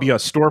 Like it could be a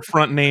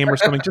storefront name or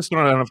something. Just so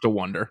I don't have to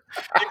wonder.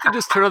 You could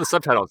just turn on the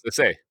subtitles. They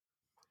say.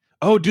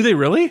 Oh, do they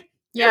really?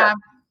 Yeah.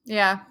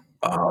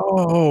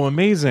 Oh,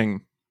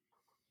 amazing.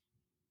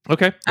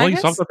 Okay. Well, you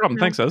solved the problem.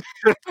 Thanks, Ez.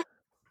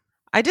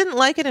 I didn't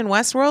like it in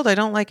Westworld. I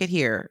don't like it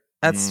here.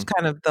 That's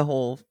kind of the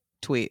whole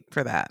tweet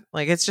for that.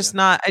 Like it's just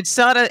not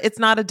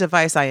a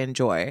device I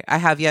enjoy. I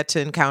have yet to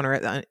encounter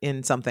it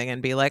in something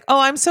and be like, "Oh,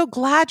 I'm so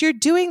glad you're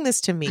doing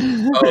this to me."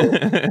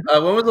 When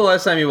was the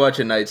last time you watched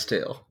A Knight's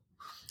Tale?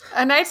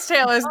 A Knight's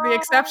Tale is the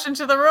exception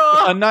to the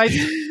rule. A Knight's,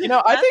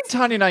 I think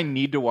Tanya and I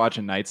need to watch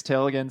A Knight's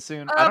Tale again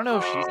soon. I don't know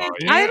if she's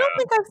I don't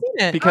think I've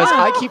seen it because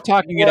I keep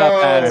talking it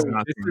up as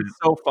Whoa. this is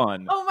so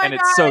fun. Oh my and God.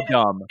 it's so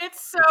dumb.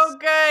 It's so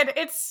good.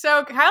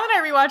 Kyle and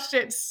I rewatched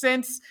it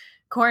since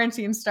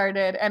quarantine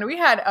started, and we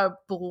had a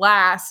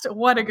blast.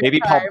 What a good Maybe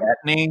time. Paul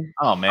Bettany.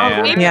 Oh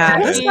man. maybe. Yeah,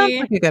 Bettany. this sounds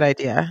like a good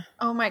idea.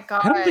 Oh my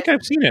God. I don't think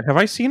I've seen it. Have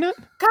I seen it?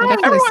 I God,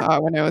 definitely saw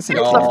it when I was in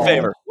It's Oh. a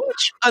favor.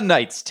 Watch A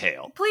Knight's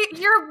Tale. please,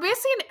 you're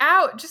missing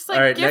out. Just like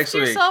All right, gift next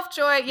week. yourself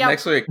joy. Yeah.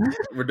 Next week,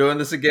 we're doing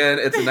this again.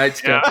 It's A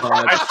Knight's Tale.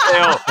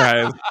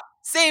 Guys,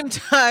 Same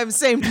time,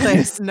 same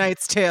place.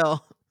 Knight's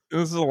Tale.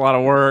 this is a lot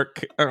of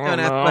work. I Don't don't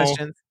ask know.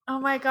 questions. Oh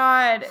my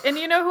God. And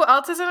you know who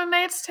else is in A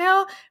Knight's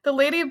Tale? The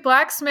lady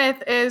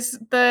blacksmith is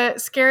the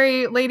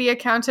scary lady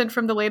accountant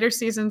from the later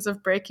seasons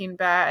of Breaking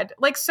Bad.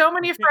 Like so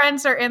many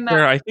friends are in that.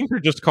 I think they're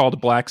just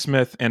called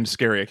Blacksmith and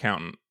Scary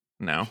Accountant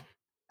now.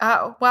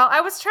 Oh, well,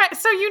 I was trying.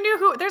 So you knew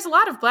who? There's a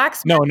lot of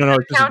blacksmiths. No,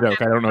 it's just a accountants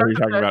joke. I don't know what you're both of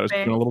talking about. those It's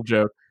been a little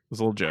joke. It was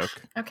a little joke.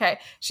 Okay.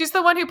 She's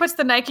the one who puts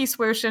the Nike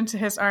swoosh into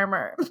his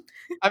armor.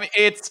 I mean,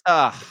 it's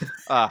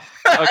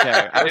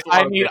okay.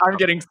 I'm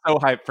getting so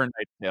hyped for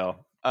Knight's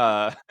Tale.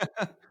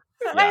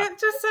 I'm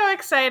just so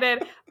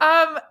excited.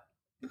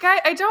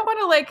 Guy, I don't want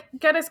to like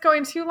get us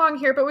going too long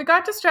here, but we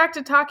got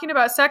distracted talking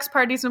about sex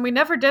parties and we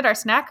never did our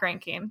snack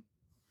ranking.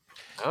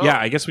 Oh. Yeah,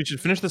 I guess we should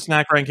finish the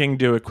snack ranking,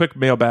 do a quick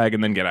mailbag,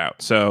 and then get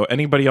out. So,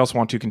 anybody else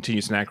want to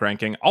continue snack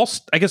ranking? I'll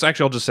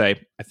just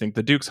say, I think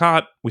the Duke's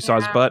hot. We saw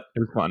his butt. It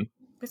was fun.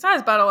 We saw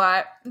his butt a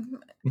lot.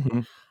 Mm-hmm.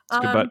 It's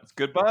good butt. It's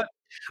good butt.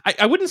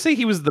 I wouldn't say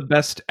he was the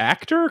best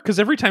actor because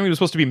every time he was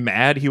supposed to be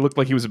mad, he looked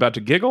like he was about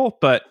to giggle.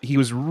 But he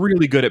was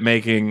really good at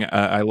making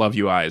 "I love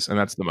you" eyes, and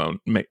that's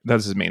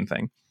that's his main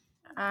thing.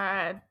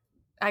 I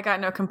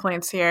got no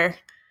complaints here.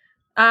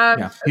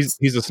 Yeah,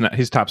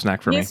 he's top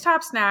snack for me. He's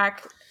top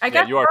snack. I Yeah,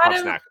 guess you are top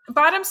snack.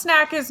 Bottom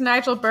snack is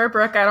Nigel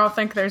Burbrook. I don't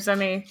think there's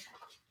any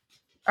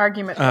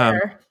argument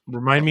there.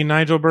 Remind me,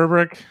 Nigel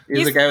Burbrick.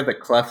 He's the guy with the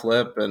cleft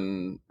lip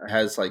and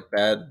has like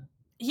bad.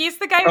 He's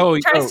the guy who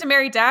tries to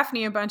marry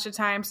Daphne a bunch of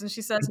times, and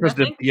she says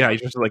nothing.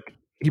 He's just like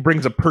he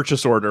brings a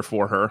purchase order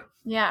for her.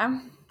 Yeah.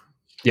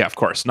 Yeah, of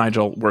course,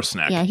 Nigel, worst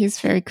snack. Yeah, he's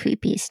very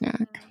creepy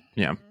snack.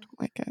 Yeah,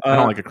 Like it. I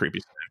don't like a creepy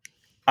snack.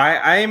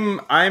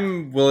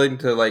 I'm willing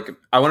to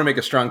I want to make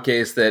a strong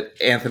case that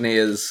Anthony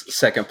is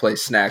second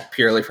place snack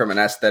purely from an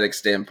aesthetic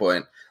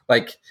standpoint.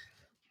 Like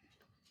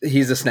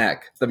he's a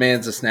snack. The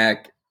man's a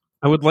snack.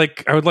 I would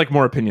like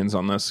more opinions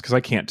on this because I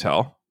can't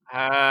tell.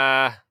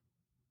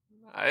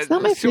 It's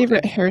not my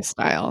favorite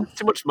hairstyle.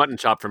 Too much mutton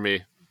chop for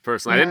me,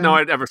 personally. I didn't know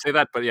I'd ever say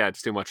that, but yeah,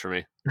 it's too much for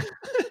me.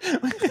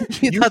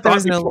 You thought there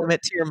was no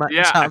limit to your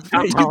mutton chop.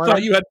 You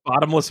thought you had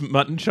bottomless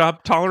mutton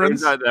chop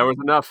tolerance? That was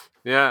enough.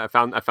 Yeah, I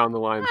found the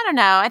line. I don't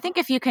know. I think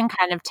if you can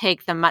kind of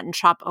take the mutton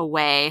chop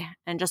away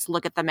and just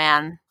look at the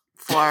man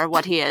for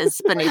what he is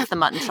beneath the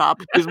mutton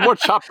chop. He's more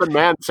chopped than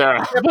man,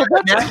 Sarah.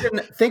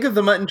 Think of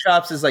the mutton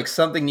chops as like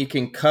something you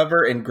can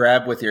cover and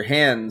grab with your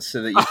hands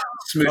so that you can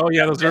smooth. Oh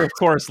yeah, those are of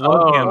course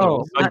love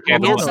handles.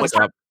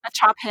 A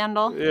chop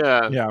handle.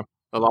 Yeah.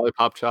 A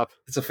lollipop chop.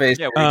 It's a face.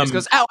 Yeah, where he just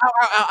goes, ow, ow,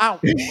 ow, ow, ow.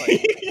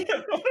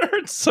 It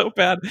hurts so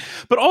bad.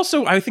 But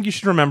also, I think you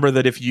should remember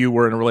that if you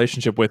were in a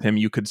relationship with him,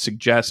 you could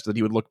suggest that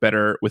he would look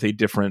better with a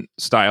different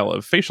style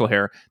of facial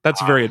hair.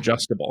 That's very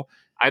adjustable.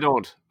 I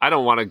don't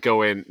want to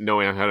go in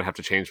knowing I'm gonna have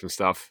to change some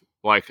stuff.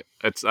 Like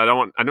I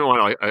don't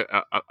want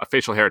a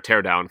facial hair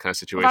tear down kind of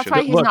situation. Well, that's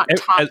why he's not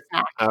top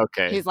snack.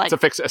 Okay, He's like to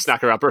fix a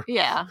snacker upper.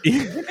 Yeah.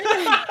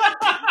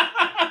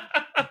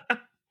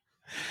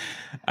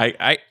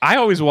 I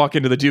always walk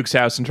into the Duke's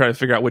house and try to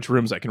figure out which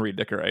rooms I can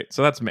redecorate.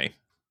 So that's me.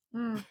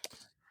 I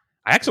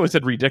actually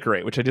said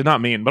redecorate, which I did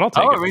not mean, but I'll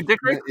take it.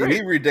 Redecorate.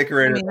 He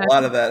redecorated a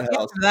lot of that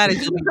house. That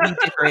is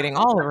redecorating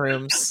all the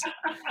rooms.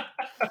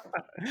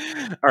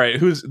 All right,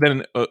 who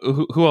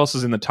else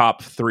is in the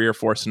top 3 or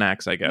 4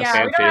 snacks? I guess.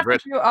 Yeah, we don't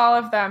have to do all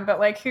of them, but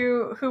like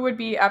who would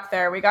be up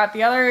there? We got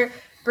the other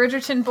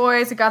Bridgerton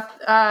boys. We got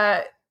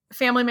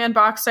Family Man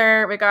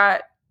Boxer. We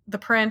got the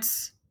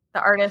Prince, the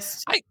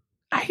artist.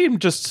 I am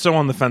just so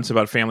on the fence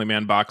about Family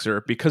Man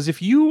Boxer because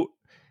if you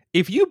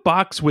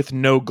box with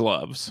no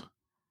gloves,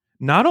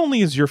 not only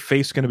is your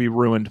face going to be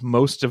ruined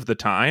most of the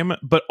time,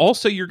 but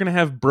also you're going to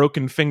have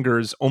broken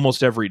fingers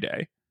almost every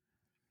day.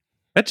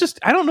 I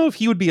don't know if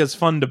he would be as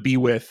fun to be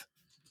with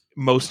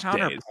most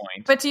days.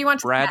 But do you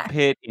want Brad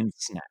Pitt in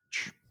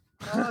Snatch?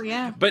 Oh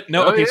yeah. But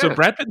no, so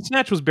Brad Pitt in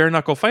Snatch was bare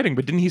knuckle fighting,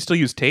 but didn't he still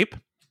use tape?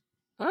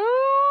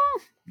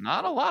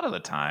 Not a lot of the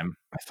time.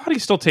 I thought he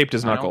still taped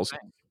his I don't knuckles.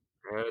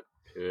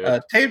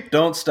 think. Tape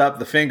don't stop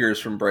the fingers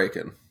from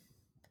breaking.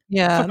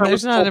 Yeah, that was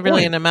there's the not whole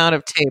really point. an amount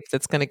of tape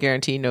that's going to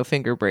guarantee no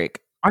finger break.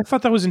 I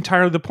thought that was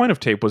entirely the point of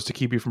tape, was to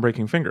keep you from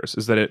breaking fingers,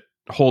 is that it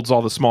holds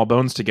all the small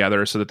bones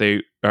together so that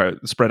they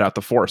spread out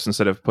the force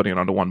instead of putting it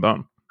onto one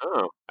bone.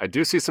 Oh, I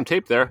do see some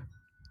tape there.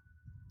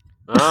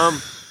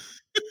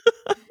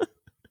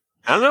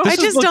 I don't know. I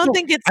just don't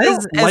think it's I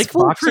as don't like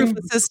foolproof boxing.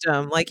 a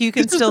system. Like, you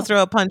can This is still the-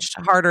 throw a punch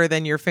harder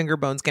than your finger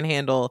bones can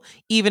handle,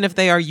 even if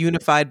they are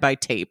unified by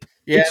tape.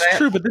 Yeah, It's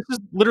true, but this is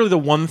literally the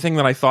one thing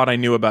that I thought I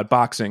knew about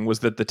boxing, was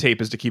that the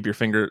tape is to keep your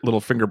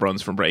little finger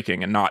bones from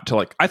breaking, and not to,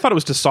 like, I thought it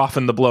was to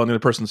soften the blow on the other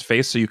person's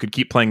face so you could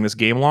keep playing this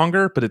game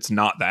longer, but it's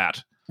not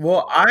that.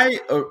 Well,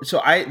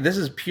 this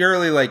is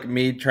purely like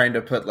me trying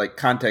to put like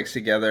context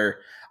together.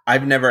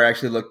 I've never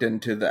actually looked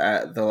into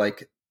the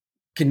like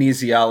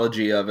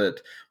kinesiology of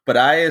it, but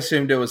I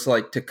assumed it was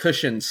like to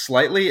cushion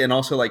slightly and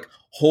also like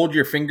hold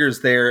your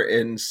fingers there,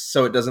 and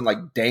so it doesn't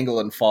like dangle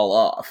and fall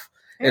off.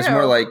 It's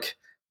more Ew. like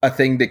a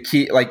thing to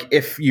keep, like,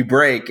 if you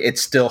break,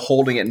 it's still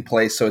holding it in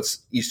place, so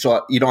you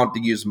don't have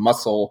to use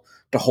muscle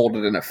to hold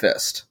it in a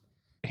fist.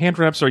 Hand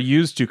wraps are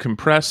used to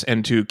compress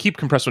and to keep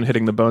compressed when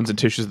hitting the bones and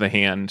tissues of the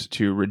hand,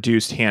 to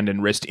reduce hand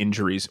and wrist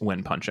injuries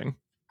when punching.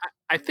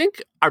 I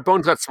think our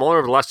bones got smaller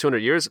over the last 200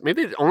 years.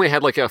 Maybe they only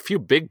had like a few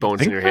big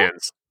bones in think your so?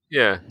 hands.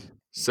 Yeah.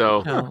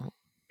 So No.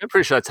 I'm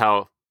pretty sure that's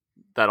how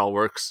that all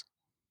works.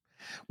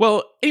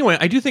 Well, anyway,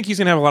 I do think he's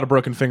going to have a lot of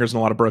broken fingers and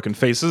a lot of broken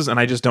faces, and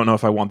I just don't know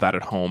if I want that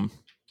at home.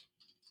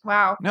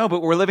 Wow. No,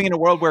 but we're living in a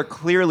world where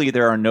clearly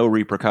there are no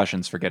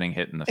repercussions for getting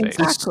hit in the face.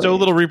 There's Exactly. so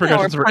little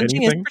repercussions No, for punching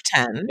anything. is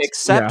pretend.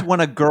 Except Yeah. when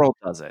a girl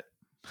does it.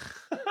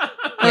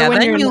 Yeah, when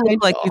then you're you an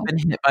look like idol. you've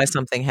been hit by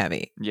something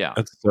heavy. Yeah.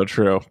 That's so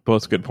true.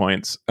 Both good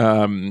points.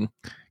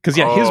 Because his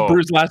Oh.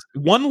 bruise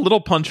one little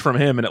punch from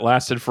him, and it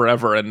lasted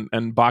forever.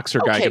 And boxer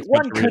guy Okay, gets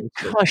one punched really-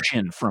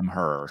 concussion from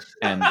her.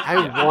 And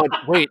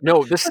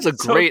This is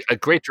a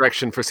great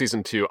direction for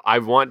season 2. I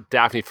want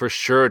Daphne for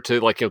sure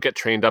to get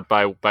trained up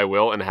by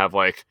Will and have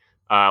like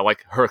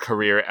her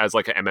career as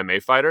like an MMA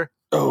fighter.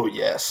 Oh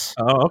yes.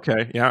 Oh,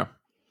 okay, yeah.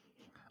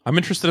 I'm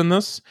interested in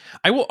this.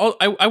 I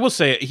will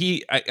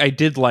say I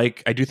do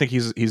think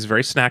he's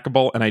very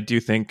snackable, and I do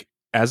think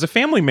as a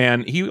family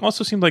man, he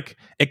also seemed like,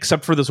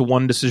 except for this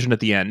one decision at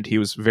the end, he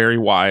was very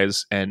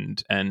wise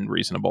and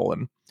reasonable,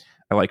 and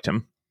I liked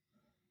him.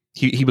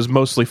 He was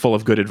mostly full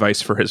of good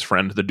advice for his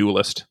friend, the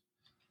duelist,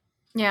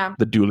 Yeah.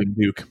 the dueling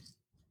duke.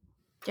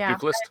 Yeah.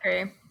 Duke list. I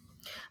agree.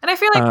 And I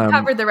feel like we Um,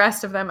 covered the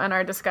rest of them in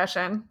our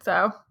discussion,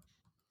 so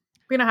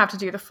we don't have to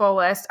do the full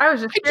list. I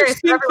was just I curious.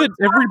 just think that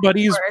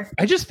everybody's. for.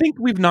 I just think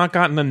we've not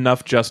gotten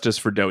enough justice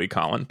for Doughy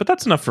Collin, but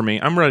that's enough for me.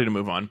 I'm ready to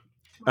move on.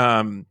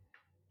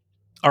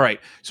 All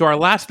right. So our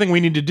last thing we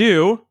need to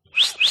do.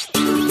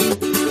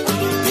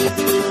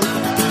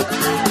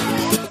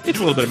 It's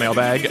a little bit of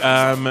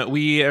mailbag.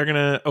 We are going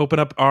to open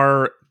up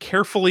our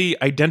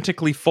carefully,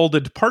 identically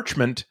folded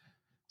parchment,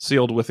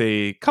 sealed with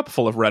a cup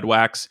full of red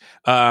wax.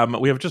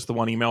 We have just the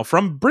one email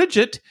from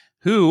Bridget,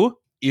 who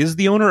is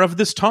the owner of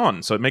this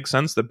ton. So it makes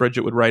sense that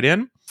Bridget would write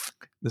in.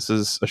 This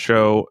is a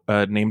show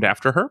named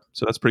after her,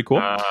 so that's pretty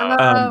cool.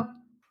 Hello.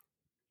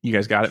 You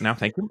guys got it now.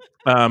 Thank you.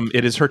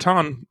 It is her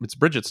ton. It's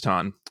Bridget's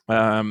ton.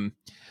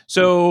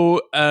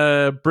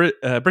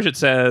 Bridget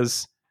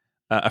says,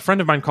 a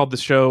friend of mine called this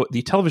show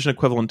the television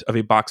equivalent of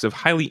a box of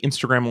highly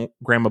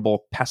Instagrammable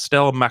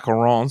pastel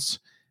macarons.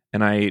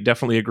 And I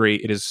definitely agree.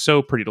 It is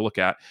so pretty to look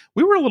at.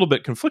 We were a little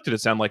bit conflicted,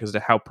 it sounded like, as to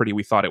how pretty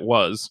we thought it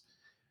was.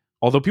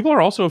 Although people are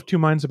also of two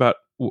minds about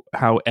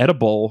how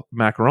edible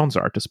macarons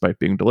are, despite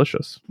being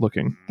delicious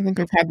looking. I think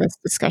we've had this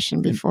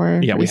discussion before.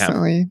 Yeah, we have.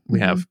 recently. We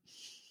have.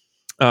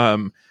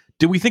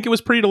 Did we think it was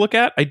pretty to look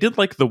at? I did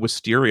like the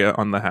wisteria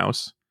on the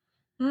house.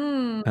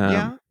 Hmm.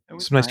 Yeah.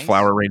 Some nice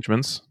flower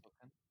arrangements.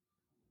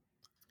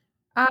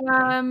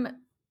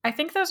 I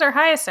think those are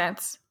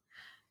hyacinths.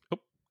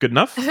 Good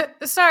enough?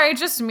 Sorry,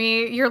 just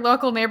me, your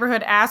local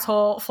neighborhood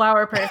asshole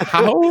flower person.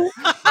 How?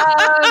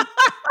 Um,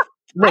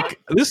 Look,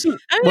 this is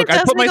I mean, it I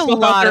does put make a myself out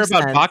lot there of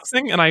about sense.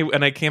 boxing, and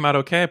I came out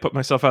okay. I put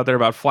myself out there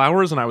about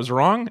flowers, and I was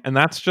wrong. And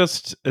that's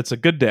just, it's a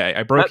good day.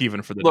 I broke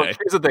even for the Look, day.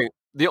 here's the thing.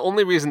 The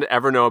only reason to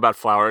ever know about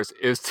flowers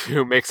is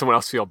to make someone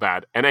else feel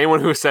bad. And anyone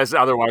who says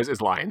otherwise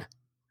is lying.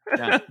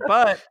 Yeah.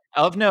 But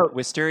of note,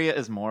 wisteria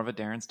is more of a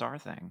Darren Star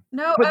thing.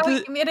 no, But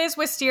it is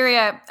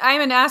wisteria.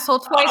 I'm an asshole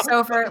twice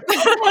over.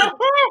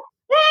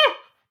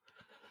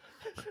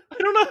 I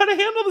don't know how to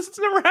handle this. It's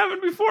never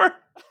happened before.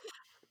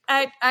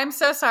 I'm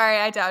so sorry.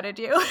 I doubted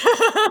you.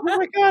 Oh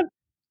my god!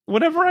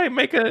 Whenever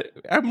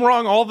I'm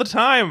wrong all the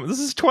time. This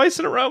is twice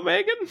in a row,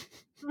 Megan.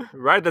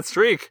 Ride that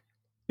streak.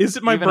 Is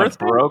it my Even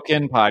birthday? a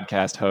broken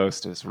podcast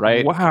host is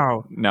right.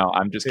 Wow. No,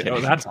 I'm just kidding. Oh,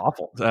 that's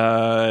awful.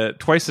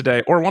 Twice a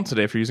day or once a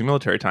day if you're using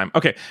military time.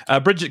 Okay.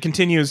 Bridget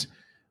continues.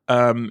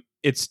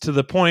 It's to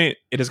the point.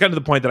 It has gotten to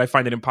the point that I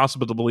find it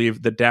impossible to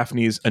believe that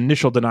Daphne's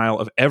initial denial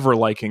of ever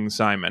liking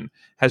Simon.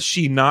 Has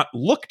she not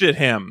looked at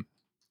him?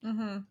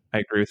 Mm-hmm. I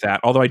agree with that.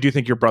 Although I do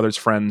think your brother's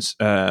friends,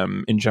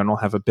 in general,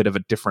 have a bit of a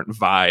different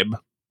vibe.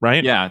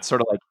 right? Yeah, it's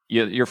sort of like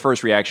your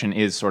first reaction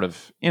is sort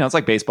of, it's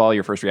like baseball.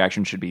 Your first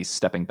reaction should be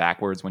stepping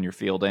backwards when you're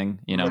fielding.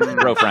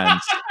 Throw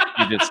friends.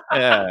 You just,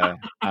 I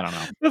don't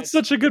know. That's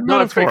such a good No,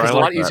 it's great metaphor. because I it's a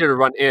like lot that. easier to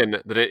run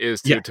in than it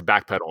is to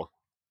backpedal.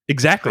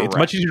 Exactly. Correct. It's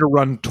much easier to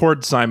run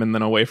towards Simon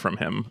than away from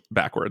him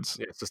backwards.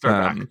 Yeah, so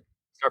start back.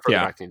 Start further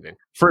back teaming.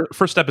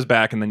 First step is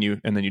back, and then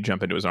you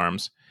jump into his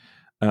arms.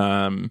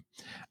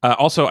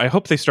 Also, I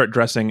hope they start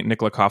dressing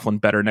Nicola Coughlan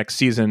better next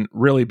season.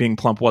 Really, being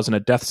plump wasn't a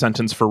death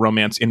sentence for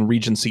romance in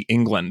Regency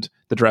England.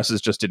 The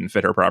dresses just didn't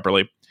fit her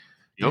properly.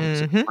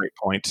 That's a great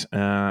point.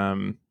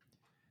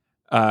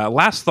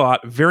 Last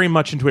thought, very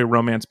much into a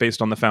romance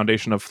based on the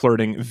foundation of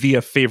flirting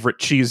via favorite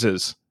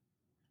cheeses.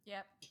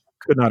 Yep.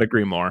 Could not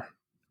agree more.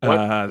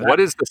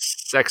 What is the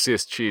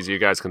sexiest cheese you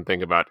guys can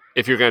think about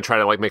if you're going to try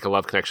to make a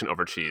love connection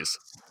over cheese?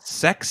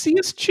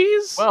 Sexiest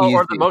cheese? Well,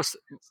 or the most.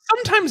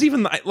 Sometimes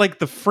even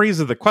the phrase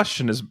of the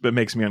question it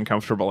makes me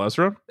uncomfortable,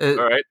 Ezra. All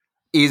right.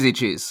 Easy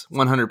cheese,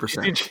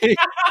 100%. Easy cheese.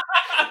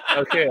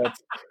 Okay,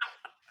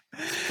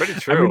 that's pretty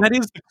true. I mean, that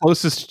is the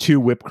closest to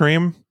whipped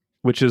cream,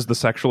 which is the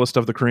sexualist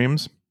of the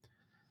creams.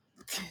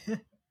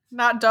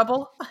 Not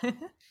double.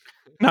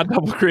 Not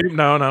double cream.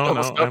 No,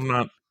 Stuff. I'm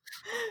not.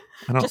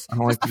 I don't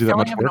like to do that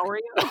much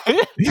work.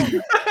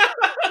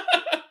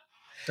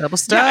 Double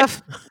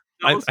stuff.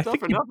 I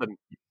think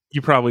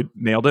you probably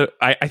nailed it.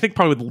 I think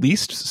probably the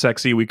least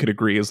sexy we could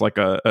agree is like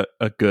a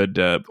good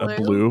a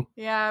blue.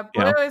 Yeah,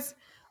 blue is.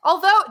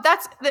 Although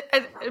that's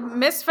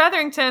Miss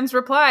Featherington's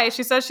reply.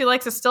 She says she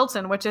likes a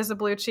Stilton, which is a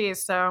blue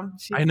cheese. So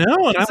I know,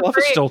 and I love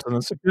a Stilton.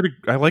 That's a good.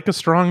 I like a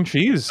strong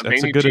cheese.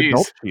 That's a good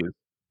adult cheese.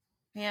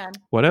 Yeah.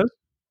 What is?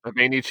 A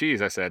veiny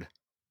cheese, I said.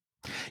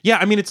 Yeah,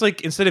 I mean, it's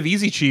like instead of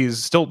easy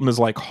cheese, Stilton is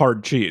like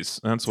hard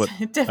cheese. That's what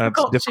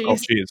difficult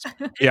cheese.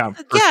 Yeah,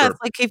 Yeah, sure. it's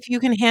like if you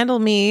can handle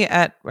me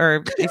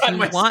or if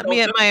you want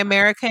me at my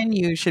American,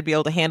 you should be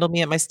able to handle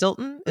me at my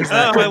Stilton. Is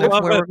that kind of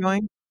where we're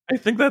going? I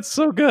think that's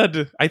so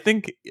good. I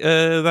think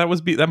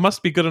that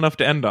must be good enough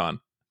to end on.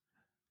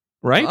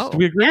 Right? Oh, do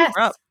we agree?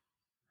 Yes.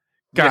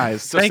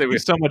 Guys, thank you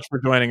so much for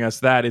joining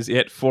us. That is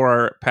it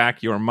for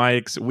Pack Your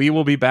Mics. We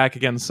will be back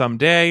again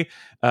someday.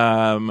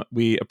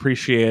 We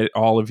appreciate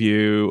all of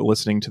you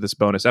listening to this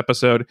bonus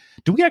episode.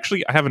 Do we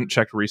actually, I haven't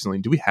checked recently,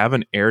 do we have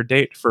an air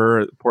date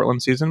for the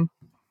Portland season?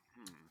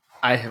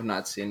 I have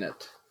not seen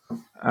it.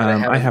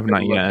 I have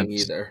not yet.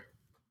 Either.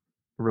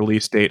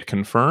 Release date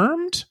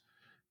confirmed.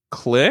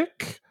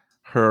 Click.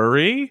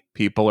 Hurry.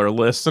 People are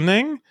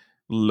listening.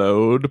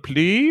 Load,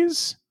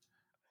 please.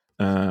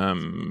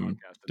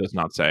 Does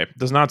not say.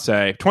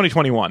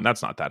 2021.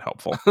 That's not that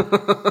helpful.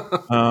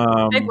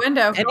 Big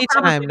window.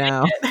 Anytime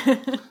now.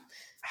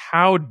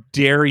 How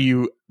dare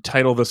you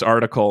title this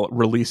article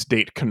 "Release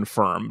Date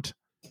Confirmed"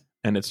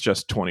 and it's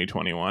just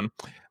 2021.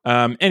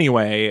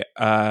 Anyway,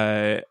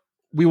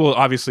 we will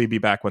obviously be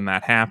back when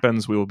that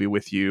happens. We will be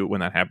with you when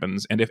that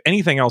happens. And if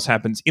anything else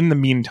happens in the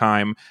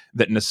meantime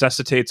that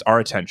necessitates our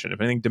attention, if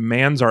anything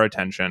demands our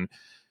attention,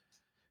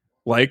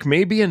 like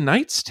maybe A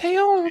Knight's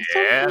Tale?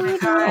 Yeah.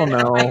 I don't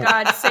know. Oh my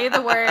God, say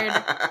the word.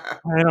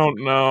 I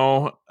don't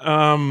know.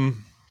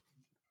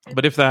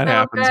 But if that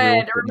happens,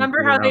 good.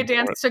 Remember how they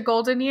danced to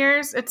Golden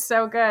Years? It's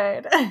so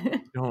good.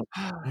 I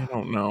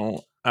don't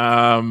know.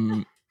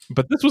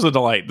 But this was a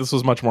delight. This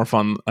was much more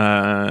fun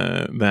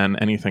than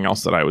anything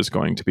else that I was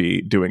going to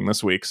be doing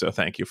this week. So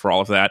thank you for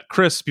all of that.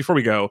 Chris, before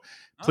we go,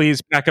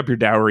 please pack up your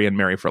dowry and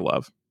marry for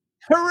love.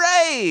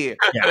 Hooray!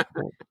 Yeah.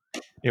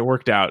 It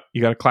worked out.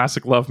 You got a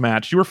classic love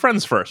match. You were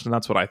friends first, and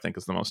that's what I think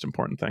is the most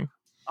important thing.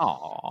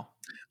 Aw.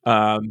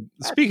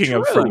 Speaking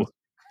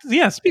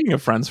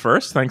of friends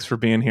first, thanks for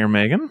being here,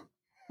 Megan.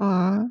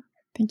 Aw,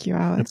 thank you,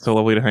 Alex. It's so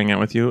lovely to hang out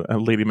with you,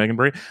 Lady Megan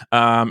Bray.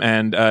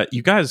 And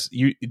you guys,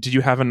 did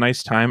you have a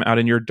nice time out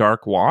in your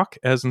dark walk,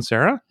 Ez and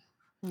Sarah?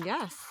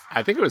 Yes.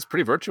 I think it was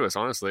pretty virtuous,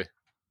 honestly.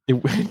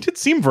 It did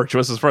seem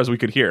virtuous as far as we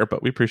could hear,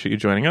 but we appreciate you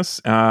joining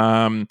us.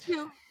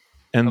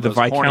 And the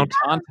Viscount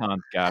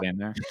Tauntauns got in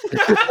there.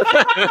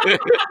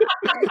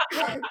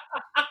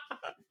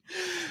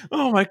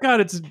 Oh my God!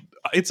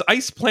 It's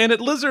Ice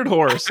Planet Lizard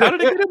Horse. How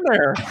did it get in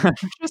there? I'm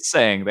just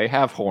saying they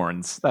have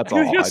horns. That's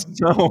all. You're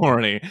so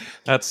horny.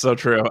 That's so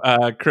true.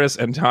 Chris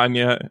and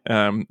Tanya.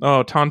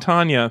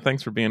 Tanya,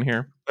 thanks for being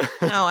here.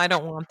 No, I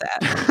don't want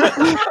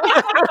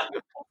that.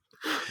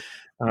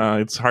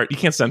 It's hard. You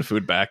can't send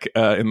food back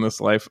in this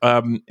life.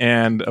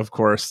 And of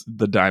course,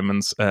 the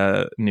Diamonds,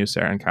 new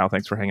Sarah and Kyle.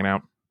 Thanks for hanging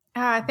out.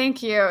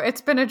 Thank you.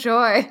 It's been a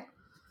joy.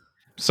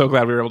 So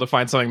glad we were able to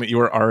find something that you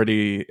were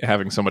already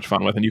having so much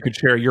fun with, and you could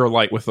share your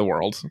light with the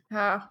world.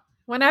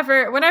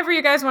 Whenever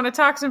you guys want to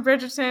talk some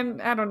Bridgerton,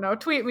 I don't know,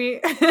 tweet me.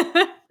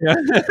 Yeah.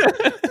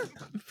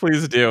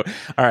 Please do.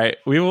 All right.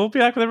 We will be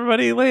back with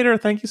everybody later.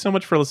 Thank you so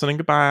much for listening.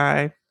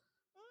 Goodbye.